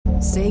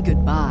Say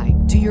goodbye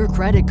to your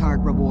credit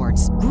card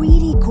rewards.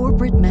 Greedy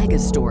corporate mega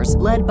stores,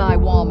 led by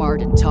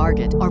Walmart and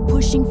Target, are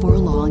pushing for a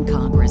law in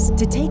Congress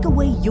to take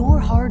away your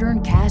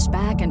hard-earned cash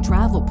back and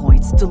travel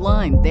points to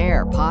line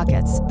their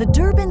pockets. The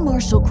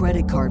Durbin-Marshall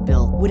credit card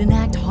bill would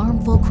enact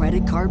harmful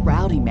credit card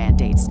routing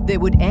mandates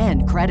that would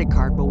end credit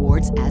card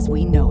rewards as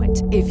we know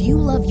it. If you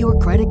love your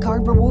credit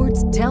card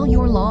rewards, tell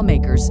your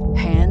lawmakers,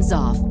 hands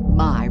off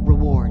my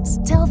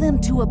rewards. Tell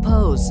them to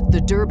oppose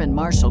the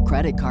Durbin-Marshall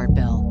credit card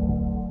bill.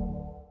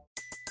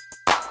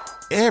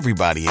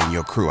 Everybody in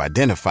your crew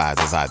identifies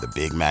as either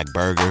Big Mac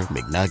Burger,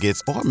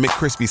 McNuggets, or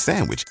McCrispy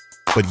Sandwich.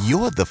 But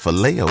you're the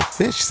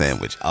Filet-O-Fish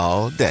Sandwich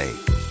all day.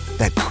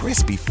 That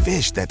crispy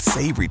fish, that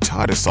savory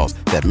tartar sauce,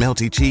 that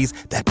melty cheese,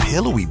 that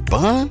pillowy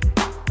bun.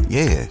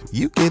 Yeah,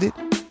 you get it.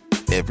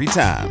 Every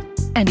time.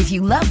 And if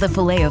you love the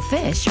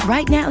Filet-O-Fish,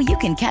 right now you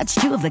can catch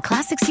two of the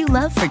classics you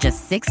love for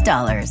just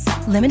 $6.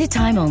 Limited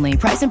time only.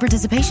 Price and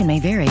participation may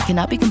vary.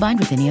 Cannot be combined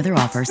with any other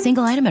offer.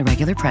 Single item at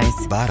regular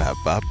price.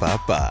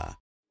 Ba-da-ba-ba-ba.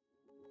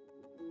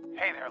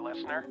 Hey there,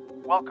 listener.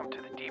 Welcome to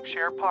the Deep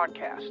Share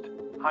Podcast.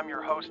 I'm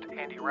your host,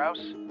 Andy Rouse,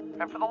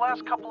 and for the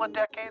last couple of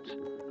decades,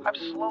 I've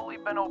slowly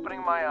been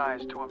opening my eyes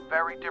to a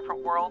very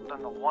different world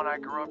than the one I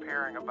grew up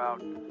hearing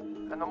about.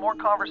 And the more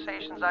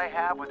conversations I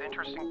have with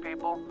interesting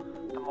people,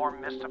 the more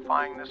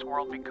mystifying this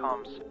world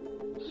becomes.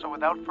 So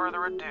without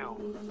further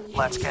ado,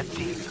 let's get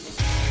deep.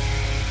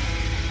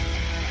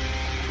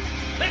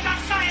 We've got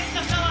science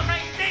to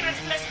celebrate! Demons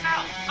bliss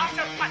out!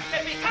 After what,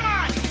 baby? Come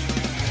on!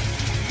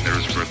 There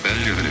is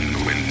rebellion in the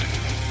wind.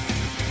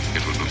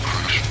 It will be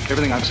crushed.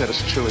 Everything I've said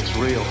is true. It's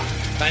real.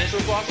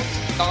 Dinosaur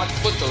fossils? God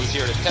put those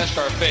here to test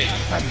our faith.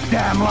 A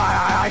damn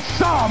lie. I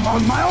saw them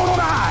with my own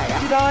eye.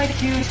 Did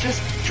IQs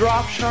just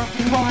drop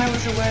sharply while I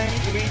was away?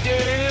 We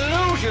did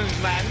illusions,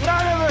 man.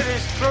 None of it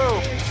is true.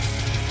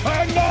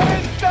 I'm not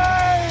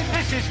insane.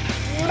 This is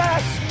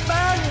mass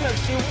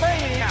madness, you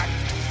maniac.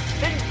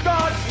 In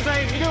God's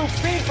name, you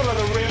people are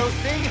the real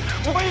thing.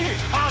 We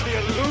are the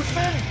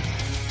illusion.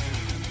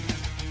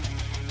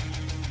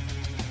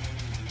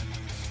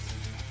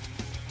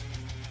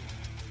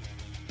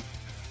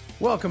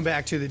 Welcome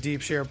back to the Deep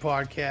Share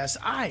Podcast.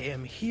 I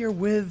am here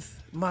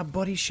with my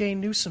buddy Shane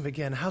Newsom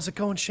again. How's it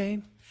going,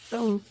 Shane?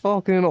 So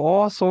fucking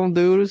awesome,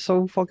 dude. It's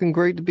so fucking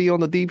great to be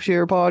on the Deep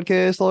Share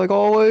Podcast like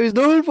always,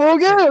 dude.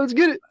 Fuck yeah, let's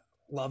get it.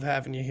 Love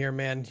having you here,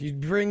 man. You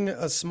bring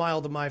a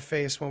smile to my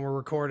face when we're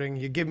recording.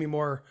 You give me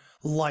more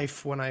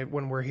life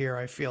when we're here,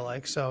 I feel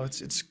like. So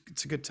it's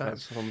a good time.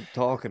 That's what I'm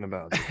talking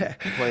about.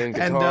 Playing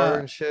guitar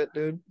and shit,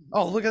 dude.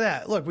 Oh, look at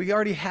that. Look, we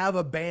already have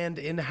a band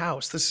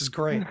in-house. This is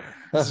great.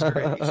 This is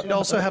great. You should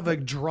also have a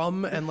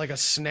drum and like a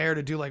snare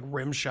to do like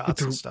rim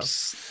shots and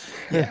stuff.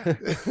 Yeah.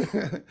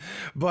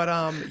 But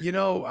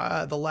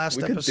the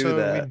last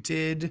episode we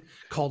did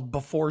called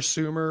Before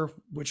Sumer,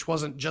 which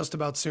wasn't just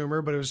about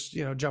Sumer, but it was,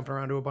 jumping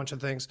around to a bunch of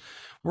things.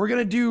 We're going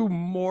to do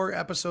more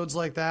episodes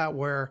like that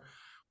where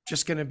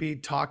just going to be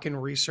talking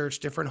research,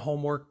 different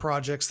homework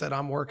projects that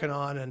I'm working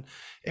on. And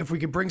if we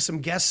could bring some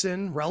guests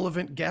in,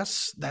 relevant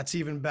guests, that's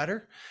even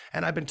better.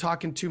 And I've been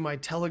talking to my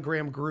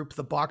Telegram group,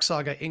 the Box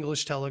Saga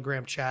English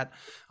Telegram chat.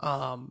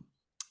 And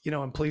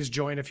please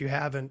join if you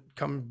haven't.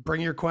 Come bring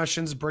your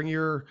questions, bring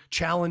your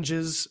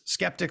challenges.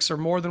 Skeptics are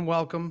more than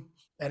welcome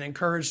and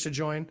encouraged to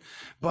join.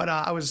 But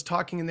I was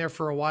talking in there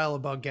for a while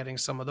about getting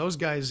some of those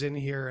guys in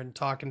here and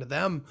talking to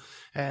them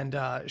and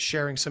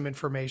sharing some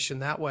information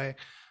that way.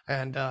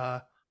 And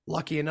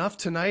lucky enough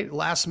tonight,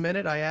 last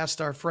minute, I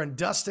asked our friend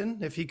Dustin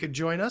if he could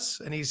join us,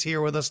 and he's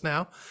here with us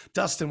now.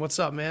 Dustin, what's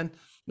up, man?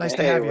 Nice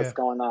to have you. What's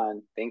going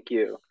on? Thank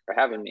you for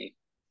having me.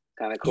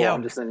 Kind of cool. Yeah.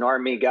 I'm just a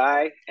normie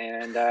guy,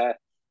 and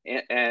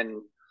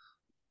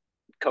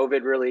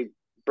COVID really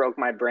broke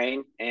my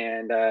brain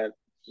and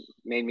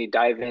made me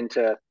dive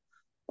into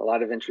a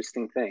lot of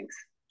interesting things.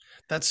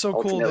 That's so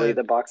cool. Ultimately,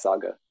 the Box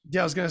Saga.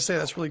 Yeah, I was going to say,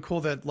 that's really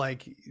cool that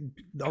like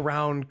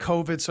around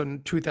COVID, so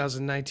in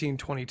 2019,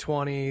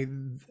 2020,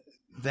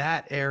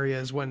 that area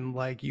is when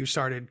like you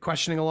started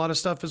questioning a lot of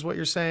stuff is what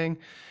you're saying.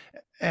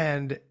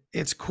 And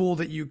it's cool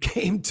that you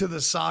came to the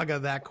Saga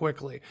that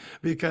quickly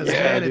because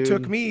it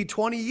took me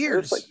 20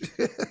 years.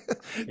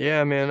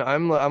 Yeah, man,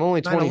 I'm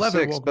only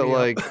 26,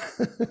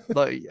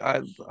 but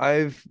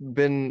I've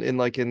been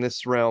in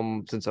this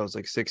realm since I was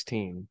like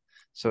 16.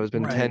 So it's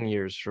been 10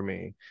 years for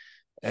me.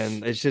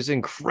 And it's just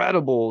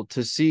incredible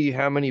to see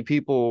how many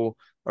people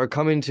are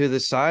coming to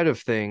this side of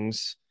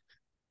things,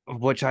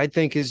 which I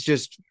think is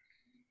just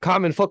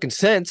common fucking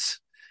sense.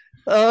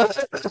 No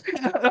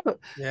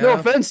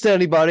offense to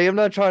anybody. I'm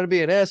not trying to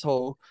be an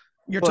asshole.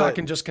 You're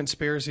talking just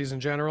conspiracies in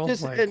general?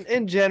 Just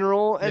in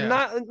general. And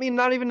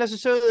not even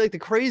necessarily like the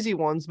crazy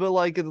ones, but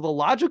like the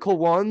logical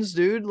ones,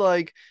 dude.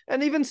 Like,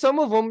 and even some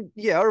of them,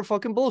 are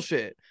fucking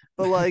bullshit.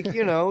 But like,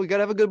 we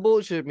gotta have a good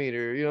bullshit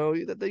meter.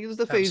 There's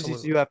the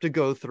phases you have to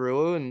go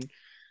through.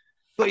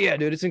 But yeah,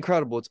 dude, it's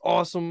incredible. It's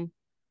awesome.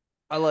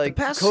 I like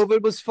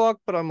COVID was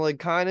fucked, but I'm like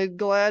kind of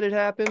glad it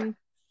happened.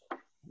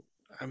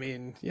 I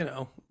mean,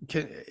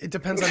 it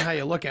depends on how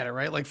you look at it,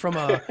 right? Like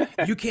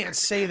you can't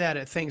say that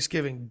at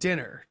Thanksgiving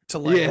dinner to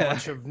like a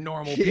bunch of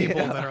normal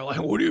people that are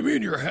like, what do you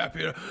mean you're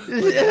happy? Like,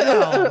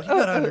 no, you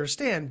got to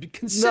understand,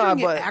 considering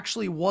it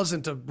actually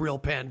wasn't a real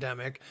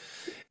pandemic.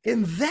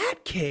 In that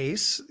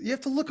case, you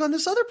have to look on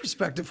this other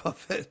perspective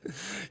of it.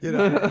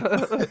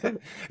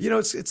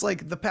 It's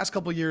like the past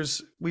couple of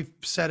years, we've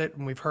said it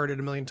and we've heard it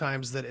a million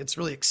times that it's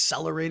really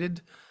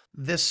accelerated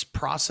this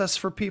process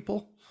for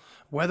people,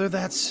 whether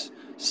that's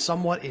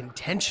somewhat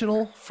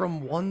intentional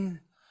from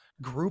one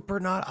group or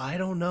not. I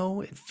don't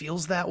know. It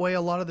feels that way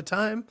a lot of the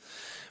time,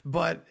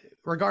 but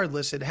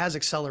regardless, it has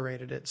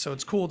accelerated it. So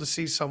it's cool to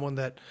see someone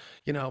that,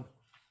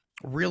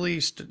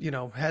 really,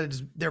 had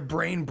their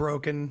brain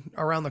broken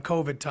around the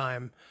COVID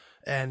time.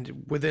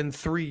 And within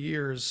 3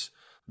 years,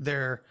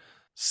 they're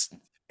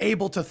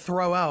able to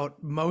throw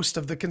out most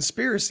of the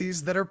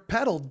conspiracies that are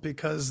peddled,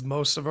 because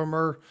most of them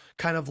are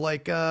kind of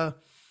like,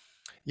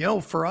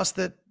 for us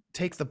that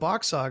take the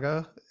box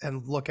saga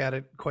and look at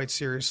it quite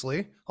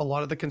seriously, a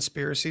lot of the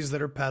conspiracies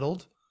that are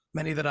peddled,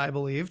 many that I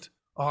believed,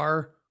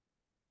 are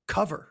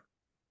cover,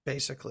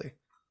 basically.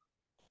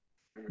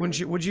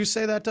 Would you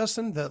say that,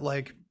 Dustin? That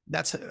like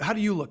that's how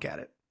do you look at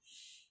it?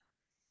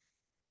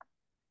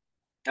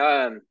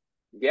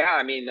 Yeah,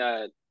 I mean,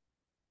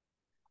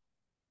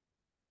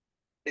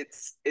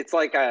 it's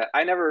like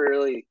I never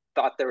really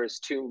thought there was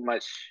too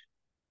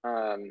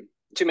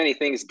many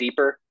things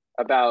deeper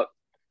about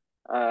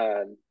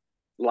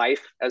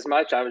life as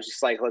much. I was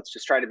just like, let's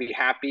just try to be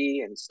happy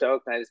and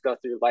stoked, and I just go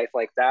through life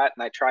like that,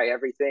 and I try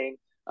everything.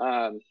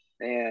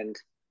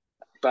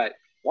 But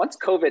once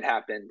COVID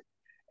happened,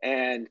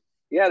 and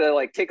they're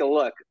like, take a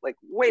look, like,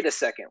 wait a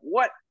second,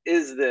 what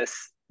is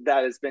this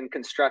that has been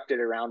constructed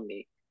around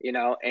me? You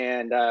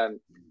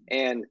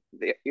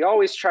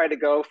always try to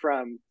go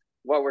from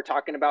what we're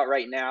talking about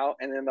right now,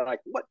 and then they're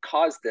like, what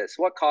caused this?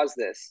 What caused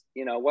this?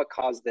 What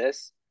caused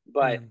this?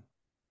 But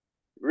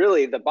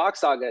really, the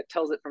box saga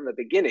tells it from the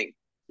beginning.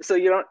 So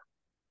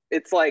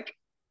it's like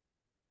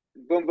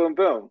boom, boom,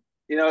 boom.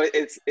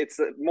 It's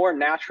a more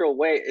natural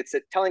way.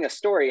 Telling a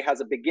story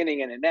has a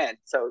beginning and an end.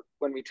 So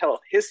when we tell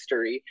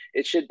history,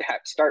 it should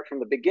start from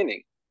the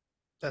beginning.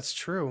 That's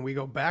true. When we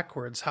go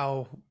backwards,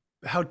 how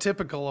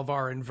typical of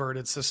our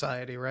inverted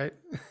society, right?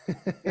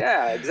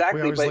 Yeah,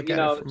 exactly. But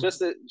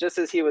just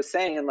as he was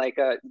saying, like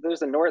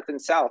there's a north and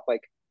south.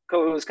 Like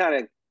COVID was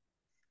kind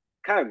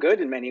of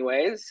good in many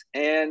ways,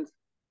 and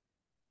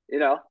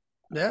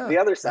the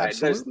other side,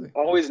 absolutely. There's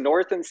always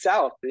north and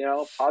south.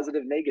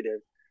 Positive,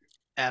 negative.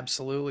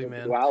 Absolutely,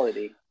 man.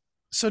 Duality.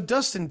 So,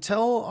 Dustin,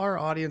 tell our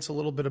audience a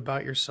little bit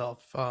about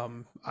yourself.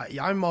 I'm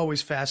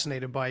always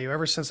fascinated by you.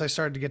 Ever since I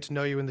started to get to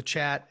know you in the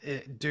chat,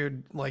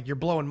 dude, like you're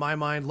blowing my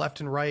mind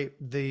left and right.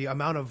 The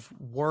amount of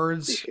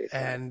words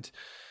and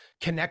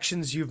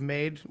connections you've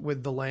made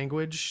with the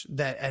language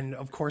and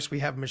of course we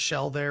have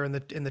Michelle there in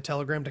the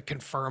Telegram to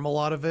confirm a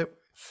lot of it.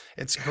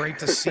 It's great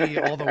to see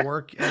all the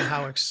work and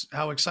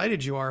how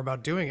excited you are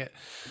about doing it.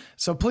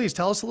 So please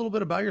tell us a little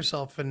bit about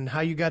yourself and how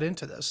you got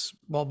into this.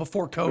 Well,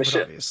 before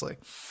COVID, obviously.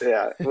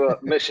 Yeah. Well,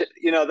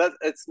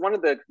 it's one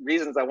of the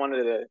reasons I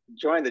wanted to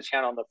join the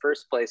channel in the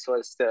first place,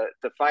 was to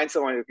find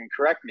someone who can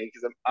correct me,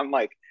 because I'm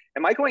like,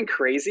 am I going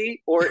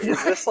crazy, or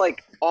is this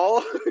like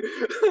all?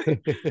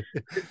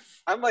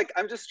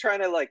 I'm just trying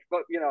to like,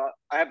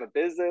 I have a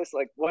business,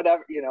 like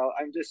whatever,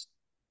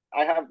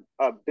 I have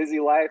a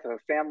busy life, a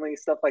family,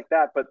 stuff like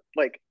that. But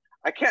like,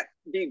 I can't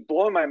be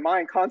blowing my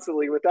mind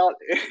constantly without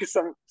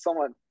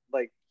someone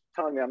like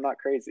telling me I'm not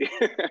crazy.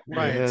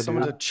 Right. Yeah,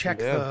 someone to check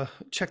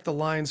the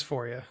lines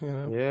for you.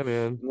 Yeah,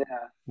 man.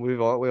 Yeah. We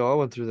all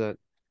went through that.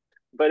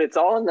 But it's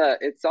all in the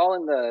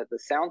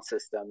sound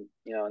system,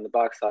 in the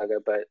box saga.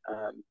 But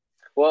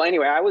well,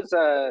 anyway, I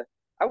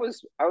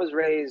was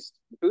raised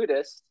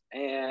Buddhist,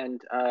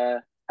 and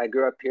I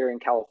grew up here in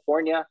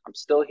California. I'm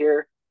still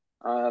here.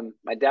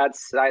 My dad's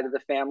side of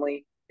the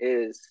family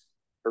is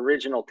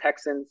original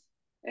Texans,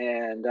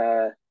 and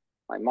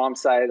my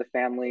mom's side of the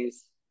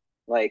family's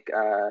like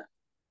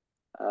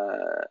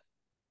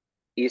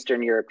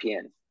Eastern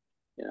European,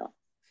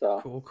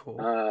 So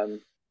cool.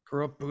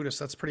 Grew up Buddhist.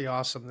 That's pretty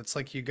awesome. That's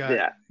like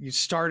you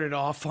started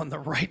off on the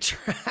right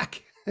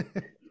track.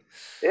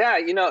 Yeah,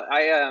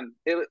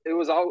 it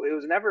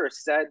was never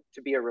said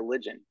to be a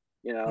religion.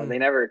 They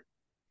never.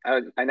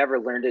 I never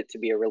learned it to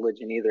be a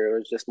religion either. It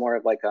was just more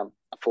of like a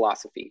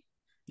philosophy.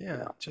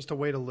 Yeah, just a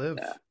way to live.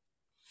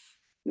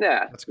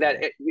 Yeah,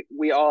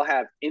 we all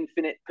have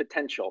infinite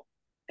potential,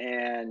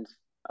 and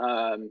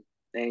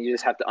you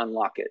just have to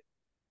unlock it.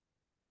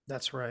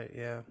 That's right.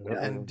 Yeah.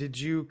 And did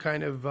you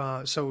kind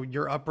of so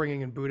your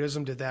upbringing in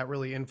Buddhism, did that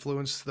really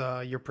influence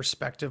your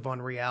perspective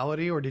on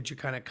reality, or did you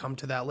kind of come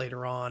to that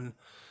later on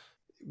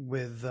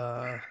with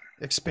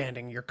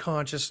expanding your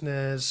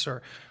consciousness?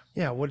 Or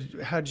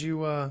how'd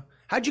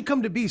you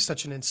come to be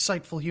such an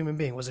insightful human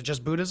being? Was it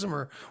just Buddhism,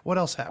 or what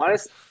else happened?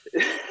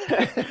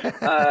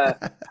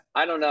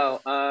 I don't know.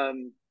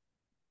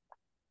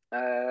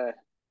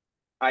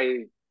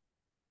 I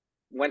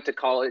went to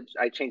college.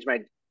 I changed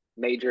my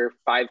major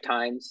 5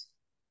 times.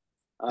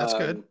 That's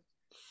good.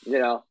 You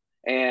know,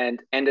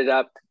 and ended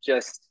up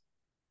just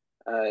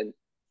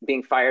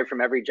being fired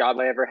from every job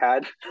I ever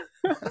had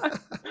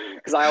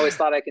because I always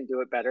thought I can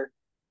do it better.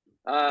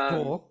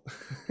 Cool.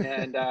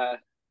 and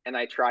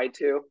I tried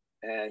to,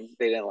 and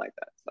they didn't like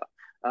that. So.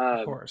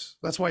 Of course,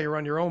 that's why you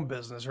run your own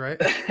business, right?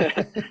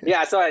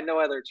 Yeah, so I had no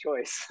other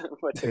choice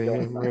but to go.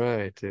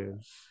 Right,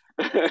 dude.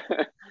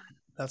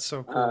 That's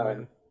so cool,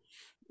 man.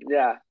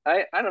 Yeah,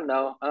 I don't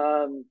know.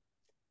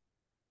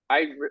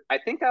 I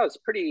think I was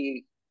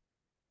pretty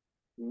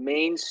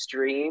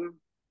mainstream,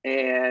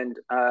 and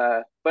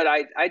but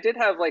I did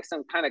have like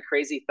some kind of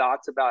crazy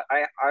thoughts about.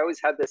 I always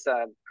had this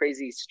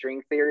crazy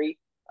string theory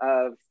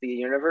of the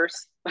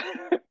universe.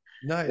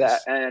 Nice.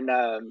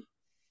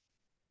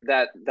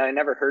 That I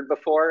never heard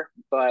before,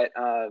 but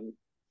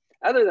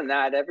other than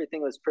that,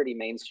 everything was pretty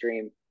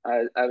mainstream.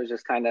 I was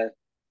just kind of.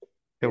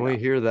 Can we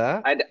hear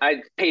that?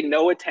 I paid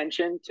no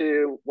attention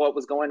to what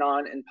was going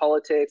on in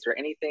politics or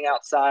anything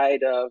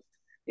outside of,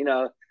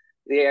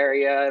 the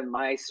area,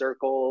 my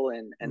circle,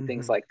 and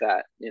things like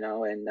that.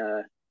 And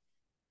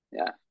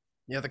yeah.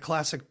 Yeah, the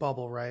classic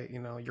bubble, right?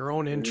 Your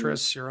own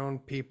interests, your own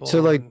people. So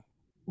like,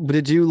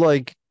 did you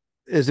like?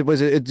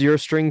 Was it your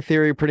string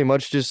theory pretty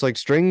much just like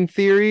string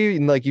theory,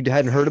 and like you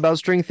hadn't heard about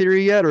string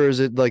theory yet, or is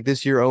it like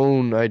this your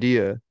own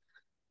idea?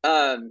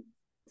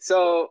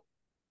 So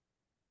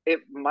it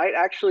might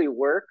actually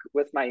work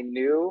with my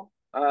new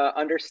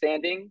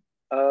understanding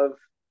of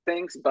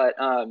things, but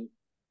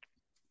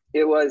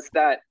it was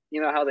that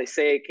how they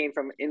say it came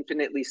from an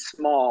infinitely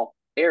small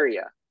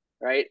area,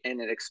 right?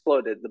 And it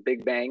exploded, the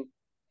Big Bang,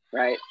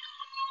 right?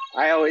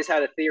 I always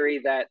had a theory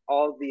that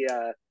all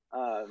the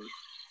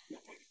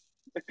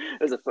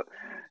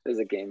there's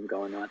a game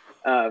going on.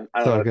 I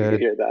don't know if you can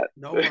hear that.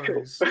 No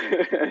worries.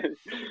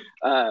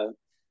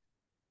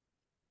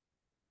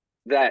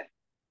 That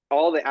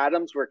all the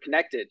atoms were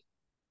connected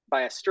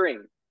by a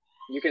string.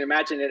 You can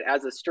imagine it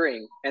as a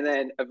string, and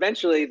then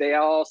eventually they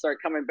all start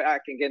coming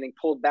back and getting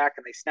pulled back,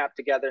 and they snap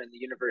together, and the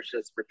universe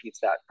just repeats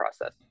that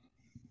process.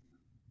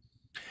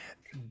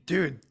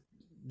 Dude,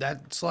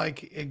 that's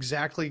like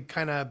exactly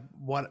kind of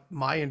what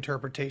my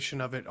interpretation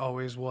of it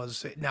always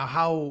was.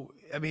 Now,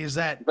 is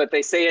that? But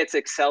they say it's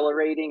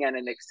accelerating at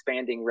an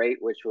expanding rate,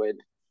 which would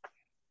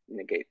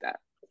negate that.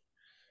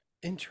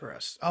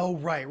 Interest. Oh,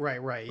 right.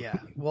 Yeah.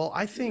 Well,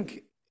 I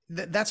think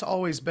that's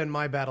always been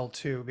my battle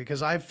too,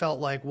 because I've felt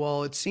like,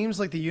 well, it seems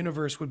like the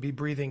universe would be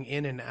breathing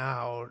in and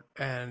out,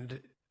 and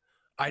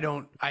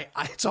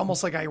it's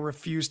almost like I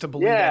refuse to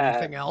believe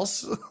anything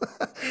else.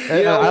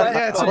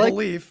 It's a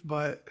belief,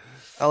 but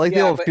I like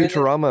the old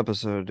Futurama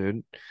episode,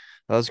 dude.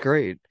 That was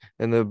great.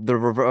 And the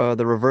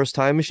reverse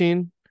time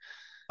machine.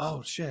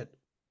 Oh shit.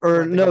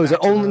 Or no,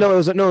 it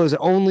was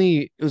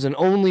an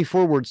only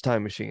forwards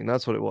time machine.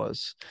 That's what it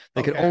was.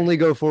 They could only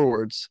go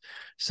forwards.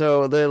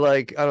 So they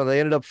they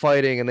ended up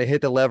fighting, and they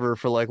hit the lever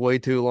for like way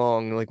too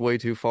long, like way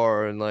too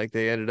far, and like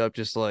they ended up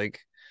just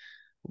like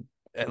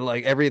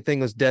everything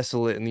was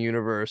desolate in the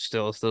universe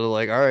still. So they're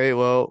like, all right,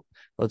 well,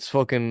 let's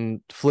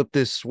fucking flip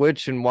this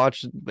switch and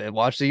watch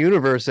the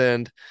universe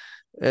end.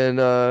 And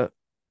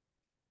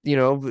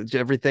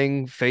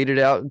everything faded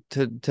out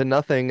to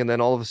nothing, and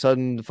then all of a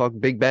sudden the fuck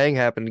Big Bang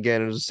happened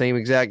again. It was the same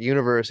exact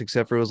universe,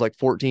 except for it was like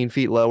 14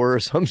 feet lower or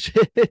some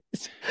shit.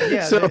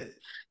 Yeah. So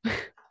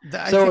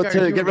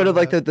to get rid of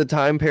like the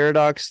time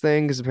paradox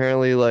thing, because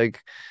apparently like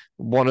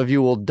one of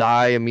you will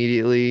die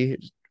immediately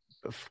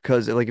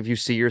because like if you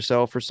see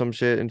yourself or some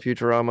shit in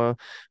Futurama.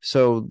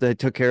 So they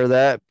took care of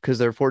that because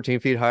they're 14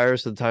 feet higher,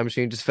 so the time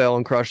machine just fell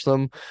and crushed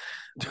them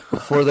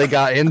before they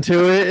got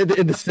into it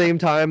in the same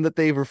time that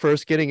they were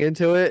first getting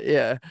into it.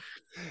 Yeah,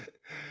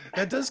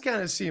 that does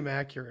kind of seem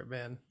accurate,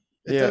 man.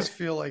 It does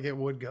feel like it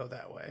would go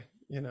that way,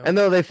 And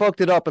though they fucked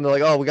it up, and they're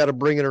like, oh, we got to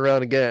bring it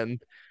around again.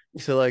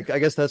 So like I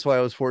guess that's why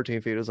it was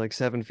 14 feet. It was like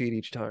 7 feet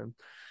each time.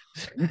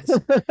 So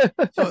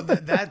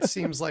that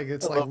seems like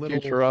it's like little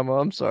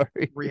Futurama. I'm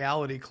sorry.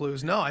 Reality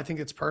clues. No, I think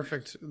it's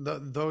perfect.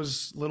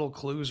 Those little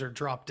clues are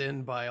dropped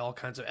in by all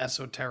kinds of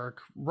esoteric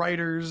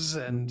writers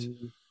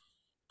and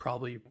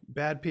probably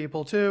bad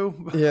people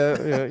too. Yeah,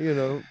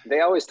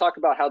 They always talk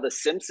about how The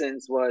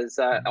Simpsons was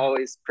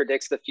always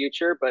predicts the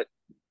future, but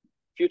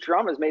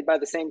Futurama is made by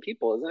the same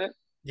people, isn't it?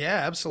 Yeah,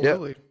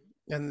 absolutely. Yep.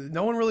 And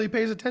no one really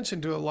pays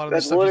attention to a lot of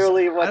this stuff. That's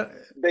literally what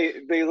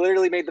they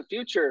literally made the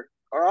future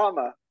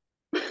Arama.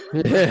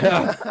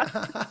 Yeah.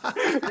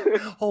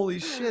 Holy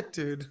shit,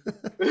 dude.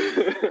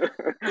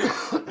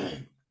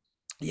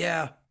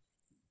 Yeah.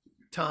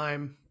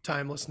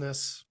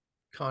 Timelessness,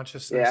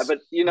 consciousness. Yeah, but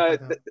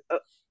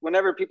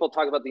whenever people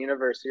talk about the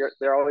universe,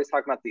 they're always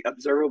talking about the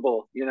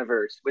observable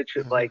universe, which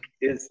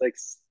is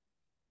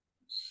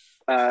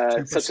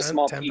such a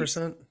small 10%. Piece.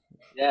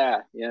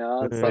 Yeah,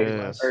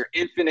 it's or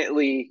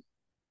infinitely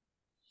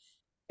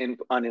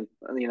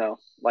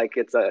like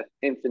it's a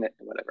infinite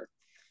whatever.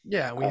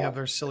 Yeah, we have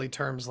our silly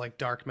terms like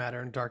dark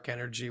matter and dark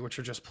energy, which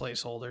are just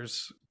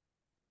placeholders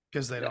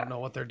because they don't know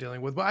what they're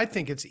dealing with. But I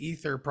think it's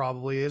ether,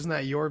 probably. Isn't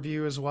that your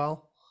view as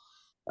well?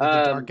 The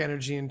dark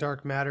energy and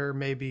dark matter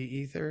may be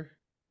ether.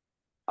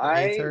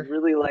 I Aether.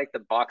 really like the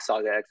Box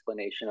Saga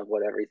explanation of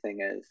what everything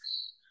is.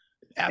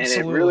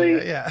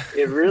 Absolutely, and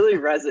it really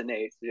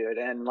resonates, dude.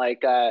 And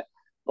like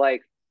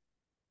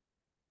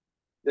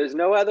there's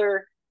no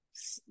other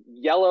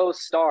yellow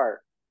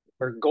star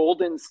or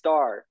golden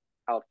star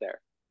out there,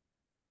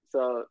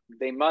 so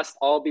they must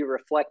all be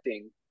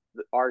reflecting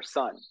our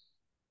sun.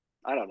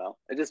 I don't know,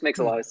 it just makes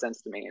a lot of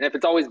sense to me. And if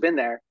it's always been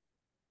there,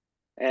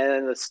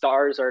 and the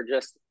stars are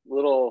just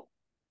little,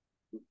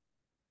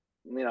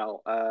 luminaries.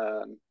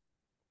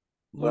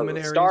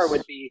 Star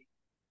would be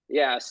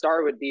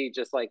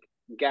just like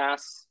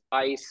gas,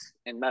 ice,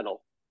 and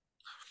metal,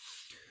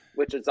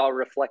 which is all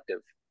reflective.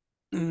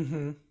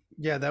 Mm-hmm.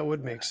 Yeah, that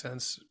would make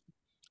sense.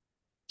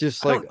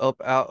 Just like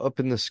up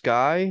in the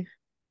sky.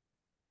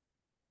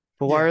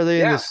 But why are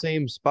they in the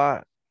same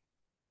spot?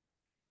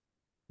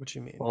 What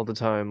you mean? All the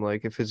time?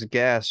 Like if it's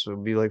gas, it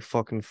would be like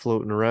fucking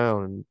floating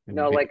around.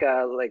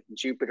 Like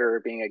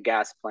Jupiter being a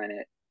gas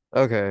planet.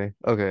 Okay.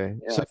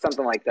 So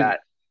something like that.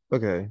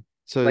 Okay.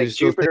 So like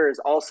Jupiter is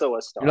also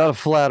a star. You're not a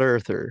flat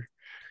earther.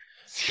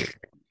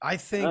 I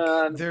think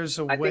there's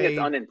a way. I think it's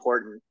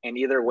unimportant. And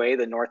either way,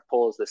 the North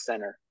Pole is the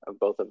center of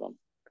both of them.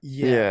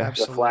 Yeah,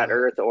 absolutely. The flat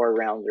Earth or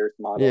round Earth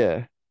model.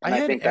 Yeah. And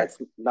I think that's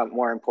not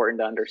more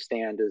important to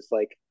understand is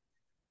like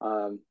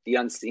the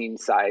unseen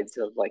sides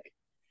of like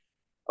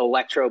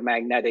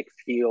electromagnetic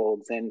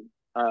fields and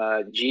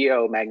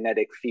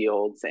geomagnetic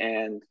fields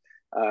and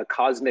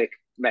cosmic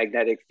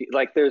magnetic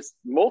like there's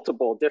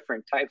multiple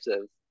different types of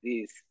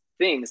these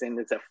things, and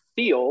it's a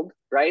field,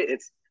 right?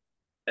 It's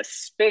a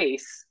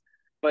space,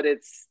 but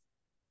it's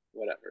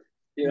whatever,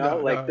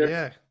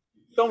 there's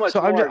so much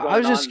more. I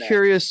was just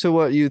curious to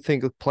what you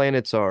think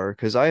planets are,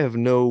 because I have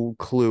no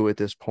clue at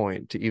this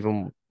point to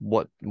even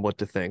what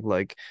to think.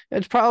 Like,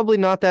 it's probably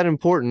not that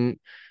important,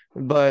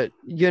 but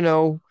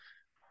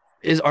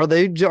are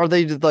they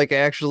like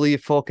actually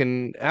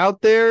fucking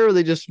out there, or are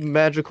they just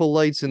magical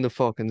lights in the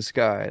fucking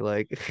sky?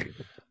 Like,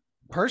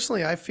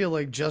 personally, I feel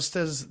like just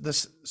as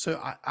this.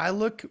 So I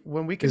look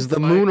when we can. Is the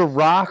moon a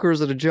rock, or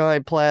is it a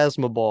giant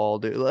plasma ball,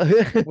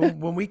 dude?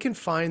 when we can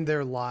find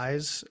their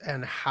lies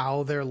and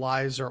how their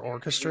lies are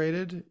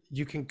orchestrated,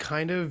 you can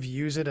kind of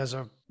use it as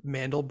a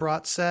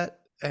Mandelbrot set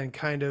and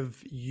kind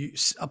of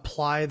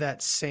apply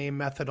that same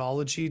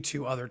methodology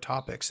to other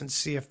topics and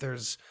see if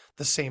there's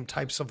the same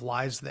types of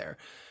lies there.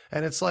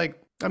 And it's like,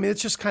 I mean,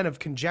 it's just kind of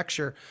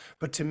conjecture,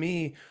 but to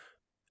me,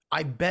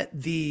 I bet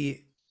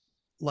the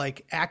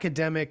like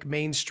academic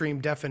mainstream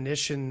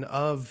definition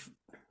of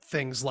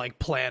things like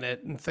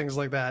planet and things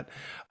like that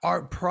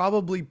are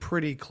probably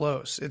pretty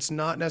close. It's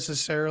not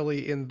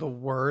necessarily in the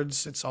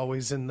words, it's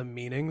always in the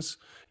meanings,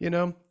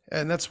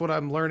 and that's what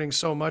I'm learning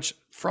so much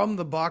from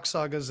the Box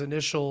Saga's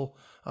initial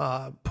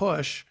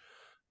push,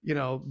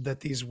 that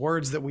these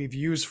words that we've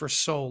used for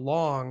so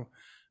long,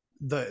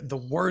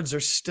 the words are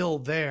still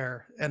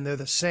there and they're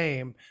the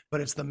same,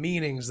 but it's the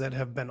meanings that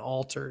have been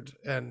altered.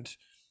 And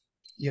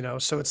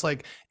so it's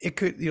like it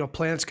could,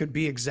 planets could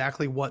be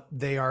exactly what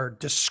they are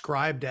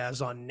described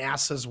as on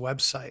NASA's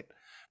website,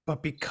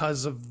 but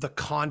because of the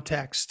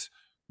context,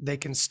 they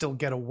can still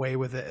get away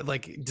with it,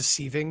 like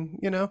deceiving,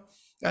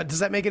 does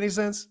that make any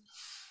sense?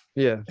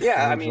 Yeah.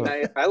 I mean,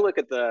 I look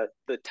at I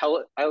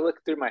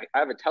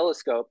have a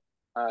telescope,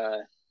 a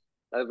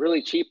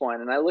really cheap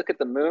one, and I look at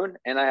the moon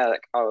and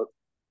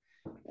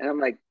I'm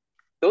like,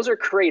 those are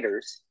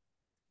craters,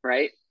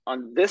 right?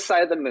 On this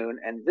side of the moon,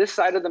 and this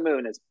side of the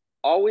moon has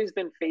always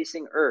been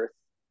facing Earth.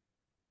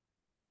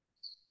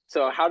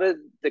 So how did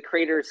the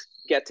craters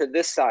get to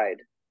this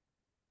side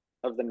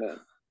of the moon?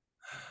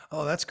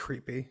 Oh, that's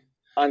creepy.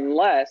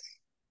 Unless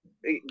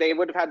they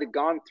would have had to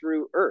gone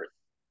through Earth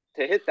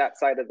to hit that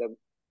side of the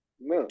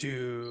moon.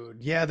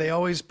 Dude, yeah, they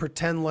always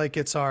pretend like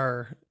it's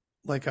our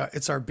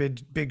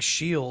big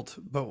shield,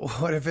 but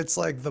what if it's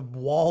like the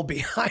wall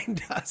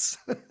behind us?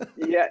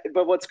 Yeah,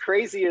 but what's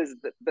crazy is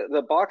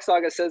the Box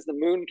Saga says the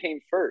moon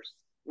came first.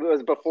 It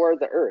was before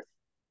the Earth.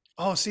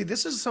 Oh, see,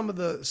 this is these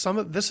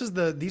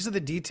are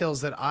the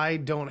details that I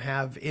don't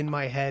have in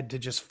my head to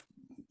just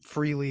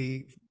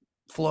freely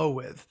flow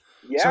with.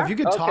 Yeah. So if you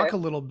could talk a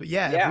little bit,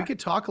 if we could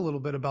talk a little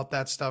bit about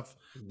that stuff,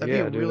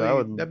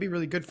 that'd be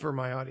really good for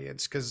my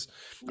audience. Cause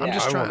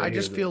I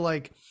just feel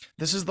like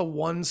this is the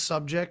one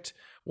subject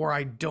where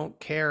I don't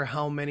care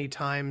how many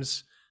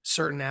times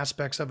certain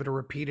aspects of it are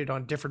repeated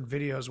on different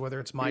videos,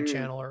 whether it's my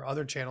channel or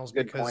other channels,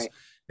 because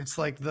it's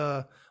like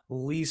the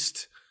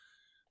least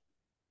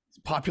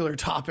popular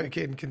topic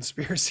in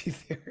conspiracy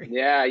theory.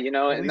 Yeah,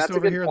 and that's over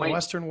a good here point. In the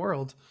Western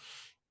world.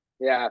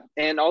 Yeah,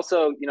 and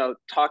also,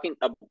 talking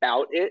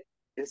about it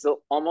is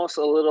almost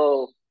a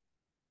little.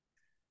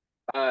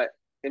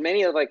 In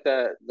many of like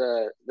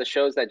the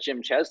shows that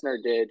Jim Chesner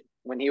did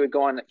when he was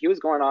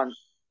going on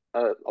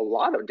a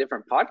lot of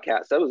different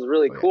podcasts. That was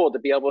really cool to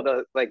be able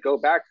to like go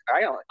back.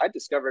 I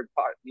discovered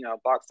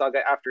Box Saga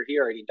after he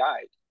already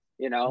died.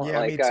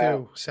 Yeah, me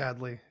too.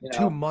 Sadly,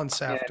 2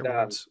 months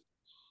afterwards.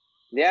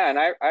 And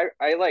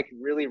I like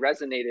really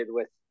resonated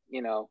with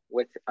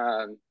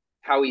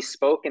how he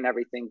spoke and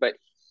everything, but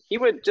he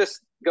would just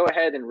go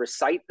ahead and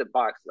recite the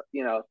box,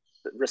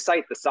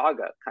 recite the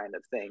saga kind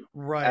of thing,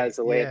 right, as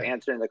a way of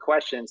answering the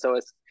question. So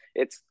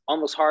it's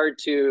almost hard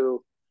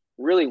to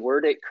really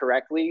word it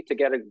correctly to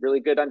get a really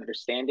good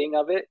understanding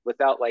of it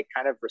without like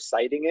kind of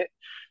reciting it.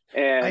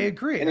 And I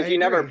agree. And if you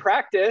never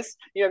practice,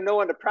 you have no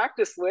one to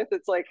practice with.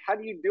 It's like, how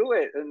do you do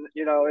it? And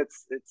so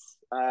it's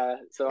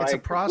I a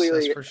process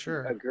completely for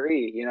sure.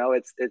 agree.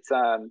 It's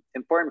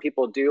important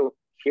people do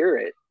hear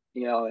it,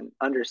 and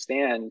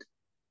understand.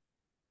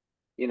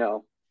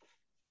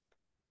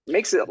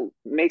 Makes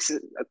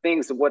it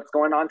things what's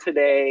going on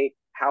today,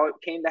 how it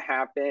came to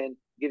happen,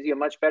 gives you a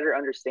much better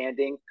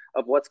understanding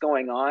of what's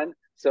going on,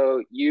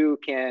 so you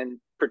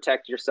can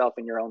protect yourself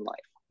in your own life.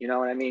 You know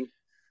what I mean?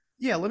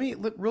 Yeah,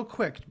 real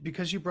quick,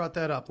 because you brought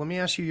that up, let me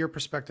ask you your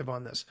perspective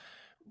on this.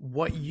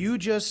 What you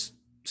just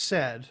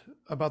said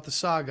about the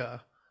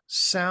saga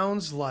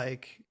sounds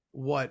like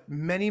what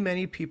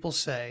many people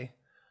say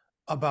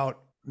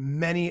about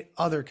many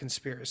other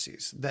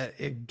conspiracies, that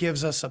it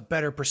gives us a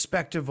better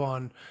perspective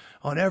on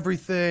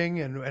everything,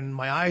 and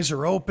my eyes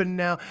are open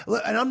now.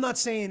 And I'm not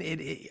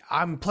saying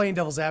I'm playing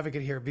devil's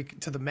advocate here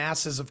to the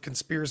masses of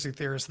conspiracy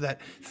theorists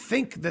that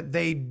think that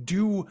they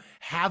do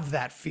have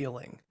that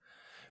feeling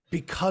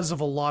because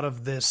of a lot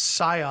of this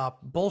psyop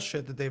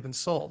bullshit that they've been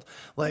sold,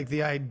 like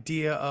the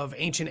idea of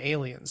ancient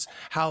aliens,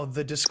 how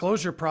the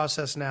disclosure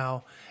process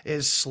now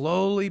is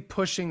slowly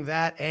pushing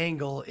that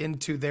angle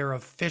into their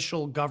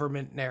official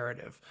government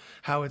narrative,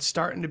 how it's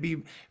starting to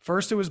be,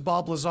 first it was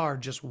Bob Lazar,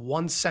 just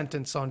one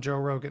sentence on Joe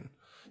Rogan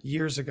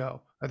years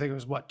ago. I think it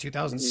was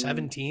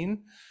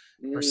 2017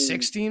 or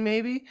 16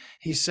 maybe.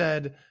 He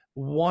said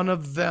one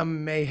of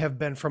them may have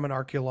been from an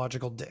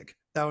archaeological dig.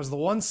 That was the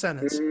one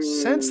sentence.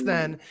 Since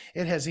then,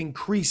 it has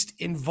increased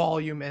in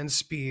volume and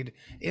speed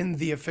in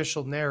the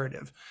official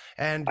narrative.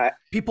 And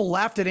people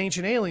laughed at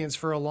ancient aliens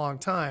for a long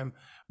time,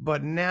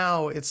 but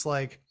now it's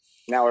like,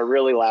 now we're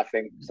really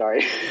laughing.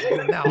 Sorry.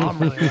 Now I'm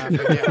really laughing.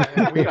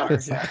 Yeah, we are.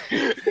 Yeah.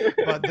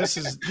 But this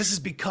has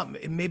become,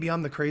 maybe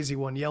I'm the crazy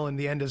one yelling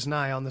the end is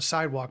nigh on the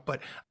sidewalk,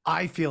 but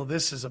I feel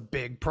this is a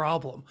big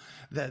problem,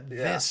 that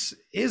this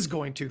is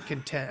going to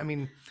contend. I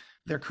mean,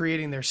 they're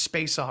creating their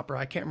space opera.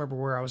 I can't remember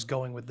where I was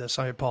going with this.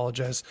 I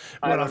apologize.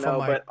 I don't know,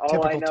 but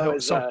all I know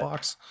is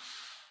soapbox.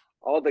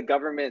 All the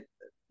government,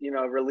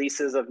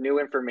 releases of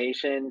new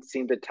information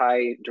seem to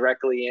tie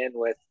directly in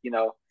with,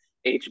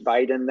 H.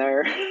 Biden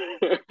there,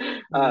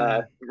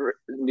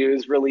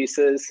 news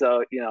releases.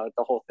 So, the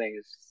whole thing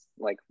is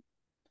like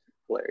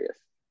hilarious.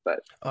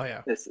 But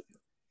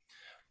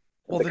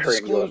the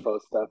current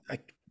UFO stuff. I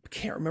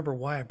can't remember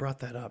why I brought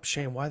that up.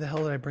 Shane, why the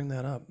hell did I bring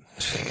that up?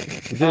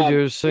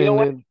 You're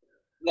saying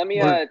let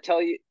me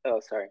tell you. Oh,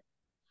 sorry.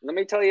 Let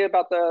me tell you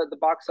about the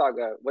Box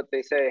Saga. What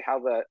they say, how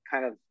the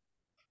kind of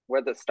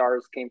where the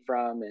stars came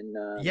from,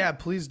 and yeah,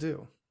 please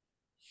do.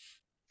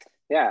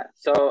 Yeah.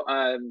 So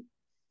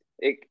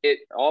it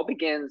all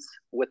begins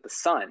with the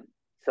sun.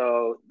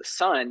 So the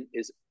sun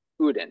is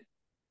Udin,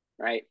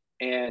 right?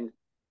 And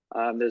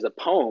there's a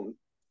poem.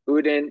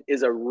 Udin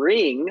is a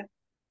ring,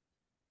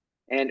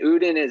 and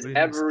Udin is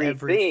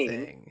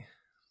everything.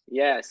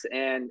 Yes,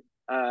 and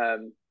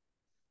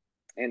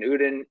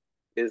Udin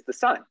is the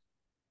sun,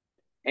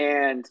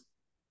 and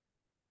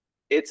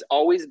it's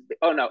always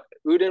Udin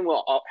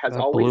has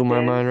always blew been,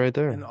 my mind right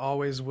there, and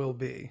always will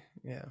be.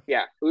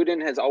 Yeah,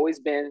 Udin has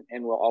always been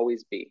and will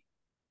always be.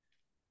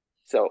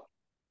 So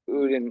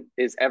Udin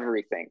is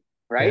everything,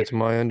 right? That's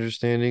my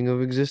understanding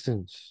of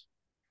existence.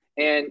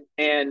 And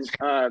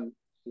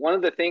one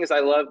of the things I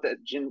love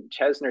that Jim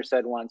Chesner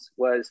said once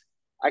was,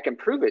 I can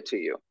prove it to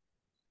you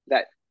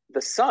that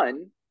the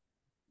sun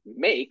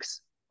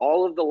makes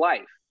all of the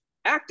life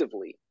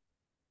actively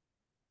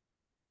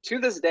to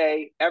this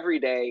day, every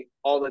day,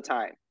 all the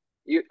time.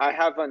 I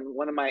have on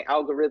one of my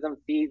algorithm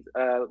feeds,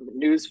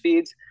 news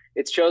feeds,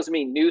 it shows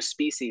me new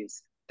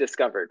species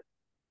discovered.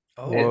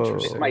 Oh,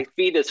 interesting. My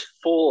feed is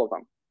full of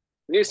them.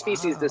 New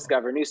species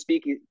discovered, new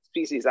species.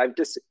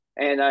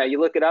 You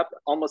look it up,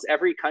 almost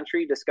every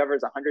country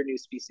discovers 100 new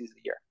species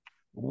a year.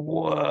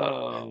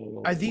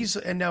 Whoa. Are these,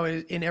 and now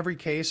in every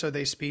case, are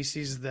they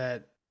species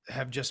that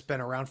have just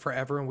been around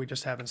forever and we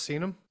just haven't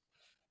seen them?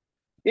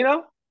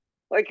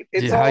 Like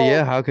it's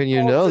how can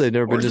you know? They've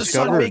never been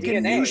discovered.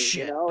 Making DNA, new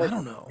shit. I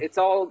don't know. It's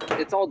all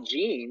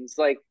genes.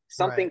 Like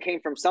something came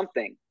from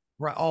something.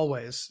 Right.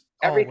 Always.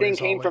 Everything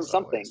came from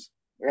something.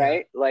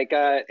 Right. Yeah. Like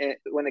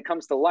when it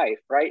comes to life.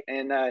 Right.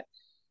 And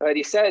what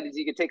he said is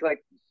you could take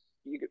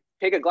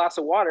a glass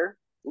of water,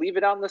 leave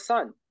it out in the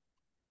sun,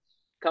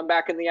 come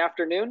back in the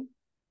afternoon,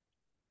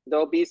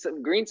 there'll be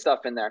some green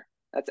stuff in there.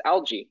 That's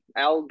algae.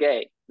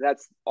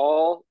 That's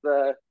all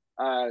the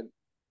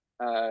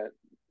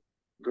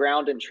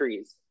ground and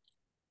trees.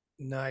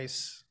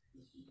 Nice.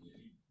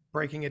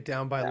 Breaking it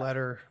down by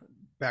letter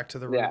back to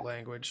the root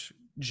language.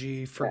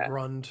 G for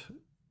ground.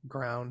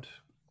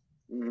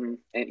 Mm-hmm.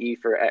 And E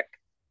for ek.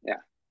 Yeah.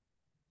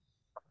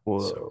 Whoa.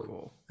 So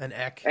cool. And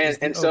ek and, is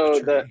the and so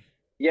oak tree.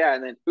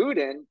 and then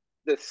Udin,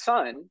 the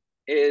sun,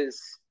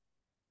 is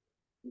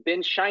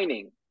been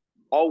shining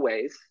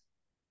always.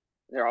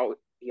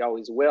 He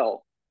always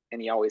will,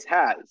 and he always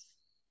has.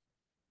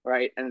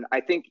 right? And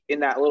I think in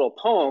that little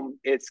poem,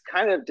 it's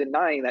kind of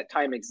denying that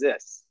time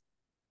exists.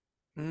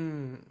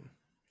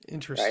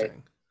 Interesting. Right?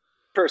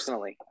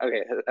 Personally,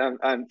 okay,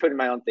 I'm putting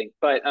my own thing,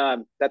 but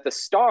that the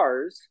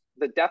stars,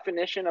 the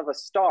definition of a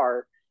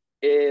star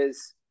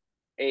is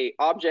a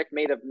object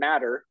made of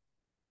matter,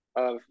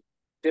 of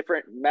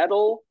different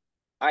metal,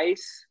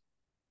 ice,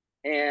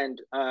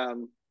 and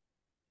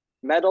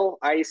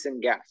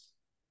gas,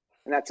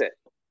 and that's it.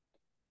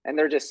 And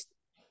they're just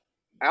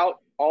out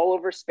all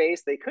over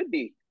space. They could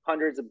be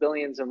hundreds of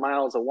billions of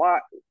miles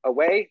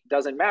away.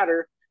 Doesn't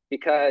matter,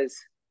 because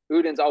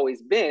Udin's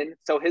always been,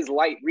 so his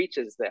light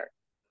reaches there.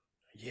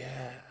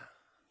 Yeah.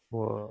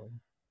 Whoa.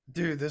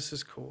 Dude, this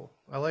is cool.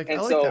 I like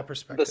so that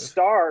perspective. The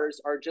stars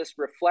are just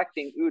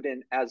reflecting Udin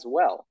as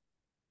well.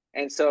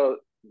 And so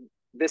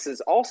this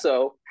is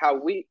also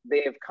how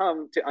they have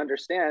come to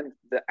understand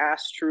the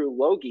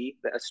astrology,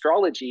 the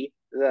astrology,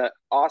 the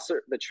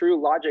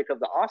true logic of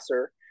the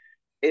Asur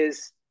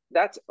is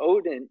that's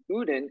Udin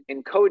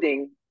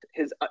encoding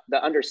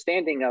the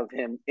understanding of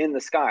him in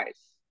the skies.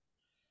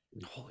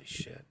 Holy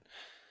shit.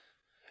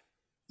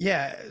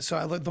 Yeah, so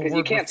I like the word because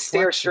you can't reflection.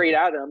 stare straight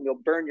at him, you'll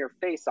burn your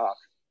face off,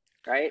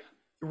 right?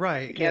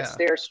 Right. You can't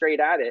stare straight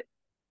at it.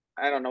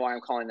 I don't know why I'm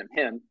calling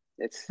him.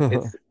 It's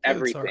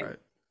everything. Right.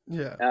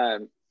 Yeah.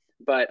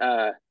 But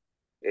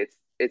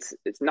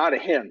it's not a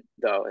him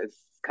though. It's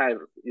kind of,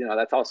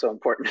 that's also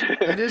important.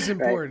 It is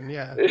important,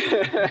 yeah.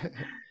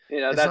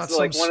 That's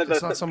like one of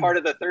the part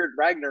of the third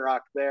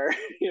Ragnarok there.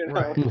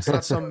 Right. It's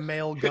not some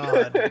male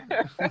god.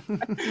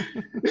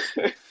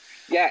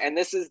 Yeah, and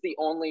this is the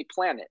only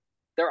planet.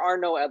 There are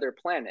no other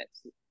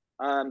planets.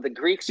 The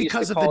Greeks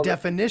because used of the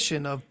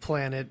definition of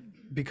planet,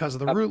 because of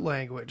the root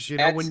language.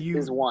 X when you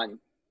is one.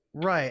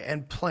 Right,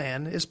 and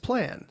plan is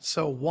plan.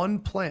 So one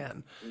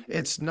plan. Mm-hmm.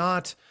 It's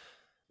not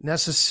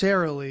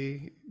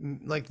necessarily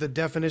like the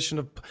definition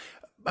of.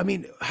 I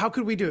mean, how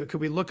could we do it? Could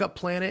we look up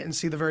planet and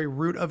see the very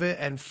root of it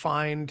and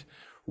find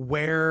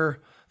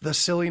where the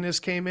silliness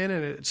came in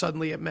and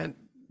suddenly it meant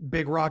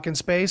big rock in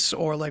space?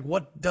 Or like,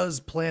 what does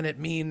planet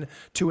mean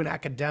to an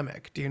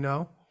academic? Do you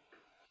know?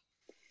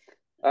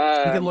 You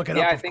can look it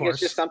up, I think it's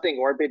just something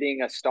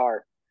orbiting a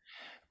star.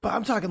 But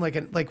I'm talking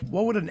like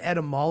what would an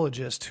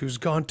etymologist who's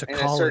gone to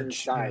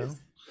college,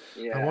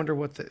 Yeah. I wonder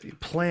what the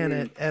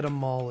planet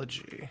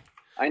etymology.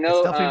 I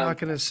know it's definitely not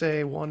going to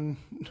say one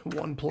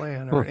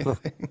plan or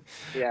anything.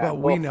 Yeah, but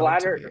we know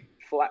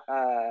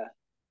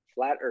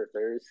flat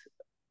earthers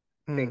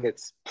think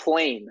it's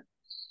plain,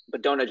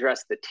 but don't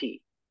address the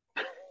T.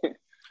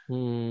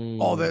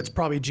 Oh, that's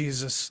probably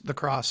Jesus, the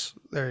cross.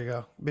 There you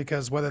go.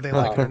 Because whether they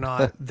like it or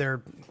not,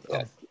 they're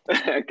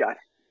got it.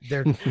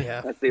 They're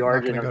That's the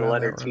origin of the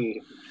letter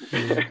T.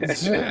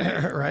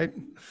 Right.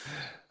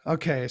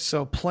 Okay,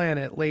 so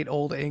planet, late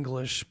Old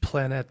English,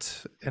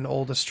 planet, and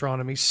old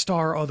astronomy,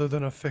 star other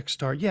than a fixed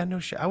star. Yeah, no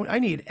shit. I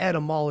need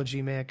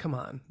etymology, man. Come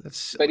on.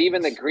 But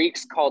even the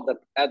Greeks called the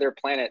other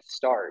planets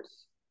stars.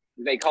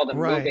 They called them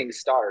moving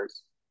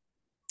stars.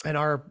 And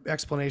our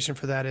explanation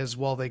for that is,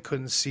 well, they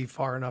couldn't see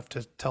far enough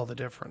to tell the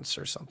difference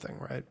or something,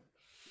 right?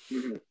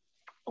 Mm-hmm.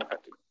 Okay.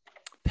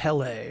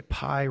 Pele,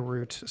 pi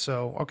root.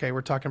 So, okay,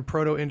 we're talking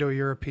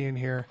Proto-Indo-European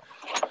here.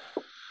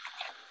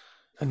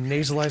 A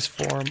nasalized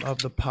form of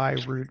the pi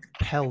root,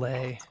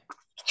 Pele.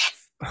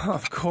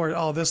 Of course.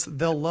 Oh,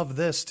 they'll love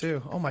this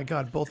too. Oh my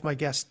God, both my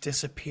guests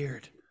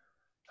disappeared.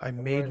 I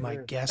made my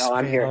guess.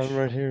 I'm here. I'm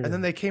right here. And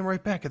then they came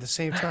right back at the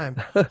same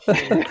time.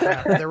 Holy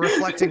crap. They're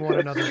reflecting one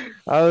another.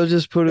 I was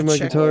just putting my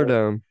guitar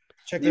down.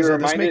 Check this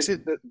out. This makes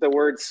it the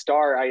word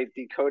star. I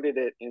decoded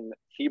it in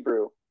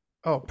Hebrew.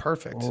 Oh,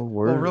 perfect. Oh,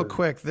 well, real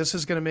quick, this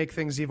is going to make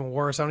things even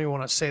worse. I don't even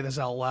want to say this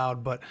out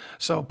loud, but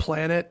so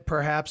planet,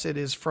 perhaps it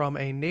is from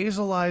a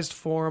nasalized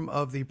form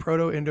of the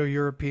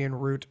Proto-Indo-European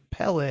root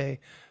pele,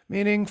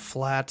 meaning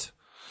flat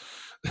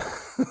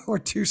or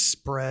to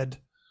spread.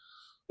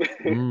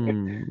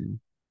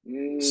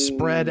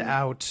 Spread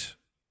out.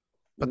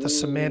 But the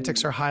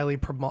semantics are highly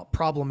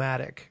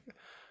problematic,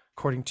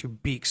 according to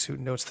Beeks, who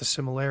notes the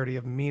similarity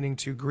of meaning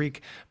to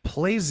Greek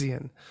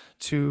plasian,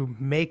 to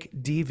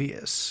make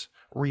devious,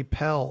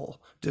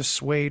 repel,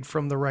 dissuade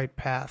from the right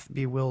path,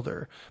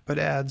 bewilder, but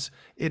adds,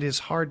 it is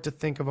hard to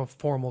think of a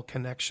formal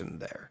connection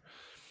there.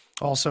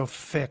 Also,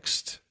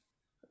 fixed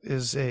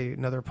is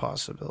another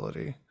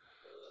possibility.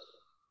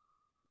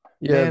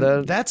 Yeah,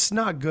 man, that's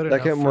not good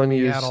enough for one me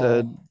you at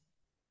said,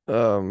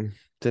 all.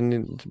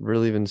 Didn't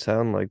really even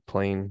sound like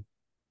plain.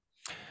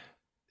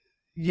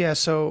 Yeah,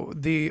 so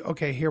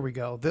okay, here we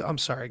go. I'm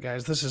sorry,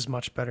 guys. This is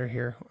much better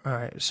here. All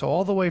right, so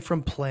all the way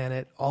from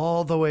planet,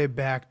 all the way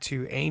back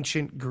to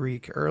ancient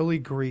Greek, early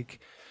Greek,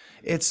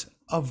 it's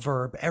a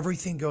verb.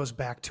 Everything goes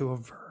back to a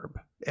verb.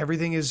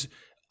 Everything is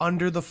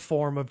under the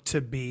form of to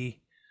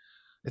be.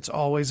 It's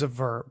always a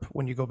verb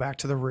when you go back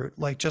to the root.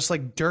 Like, just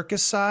like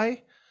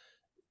Dirkesai,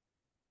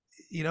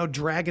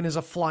 dragon is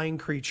a flying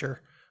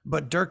creature,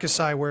 but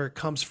Dirkesai, where it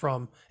comes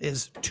from,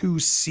 is to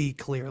see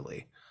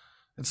clearly.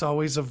 It's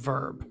always a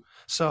verb.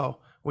 So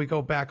we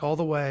go back all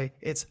the way.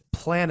 It's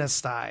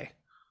planistai,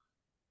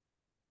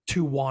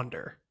 to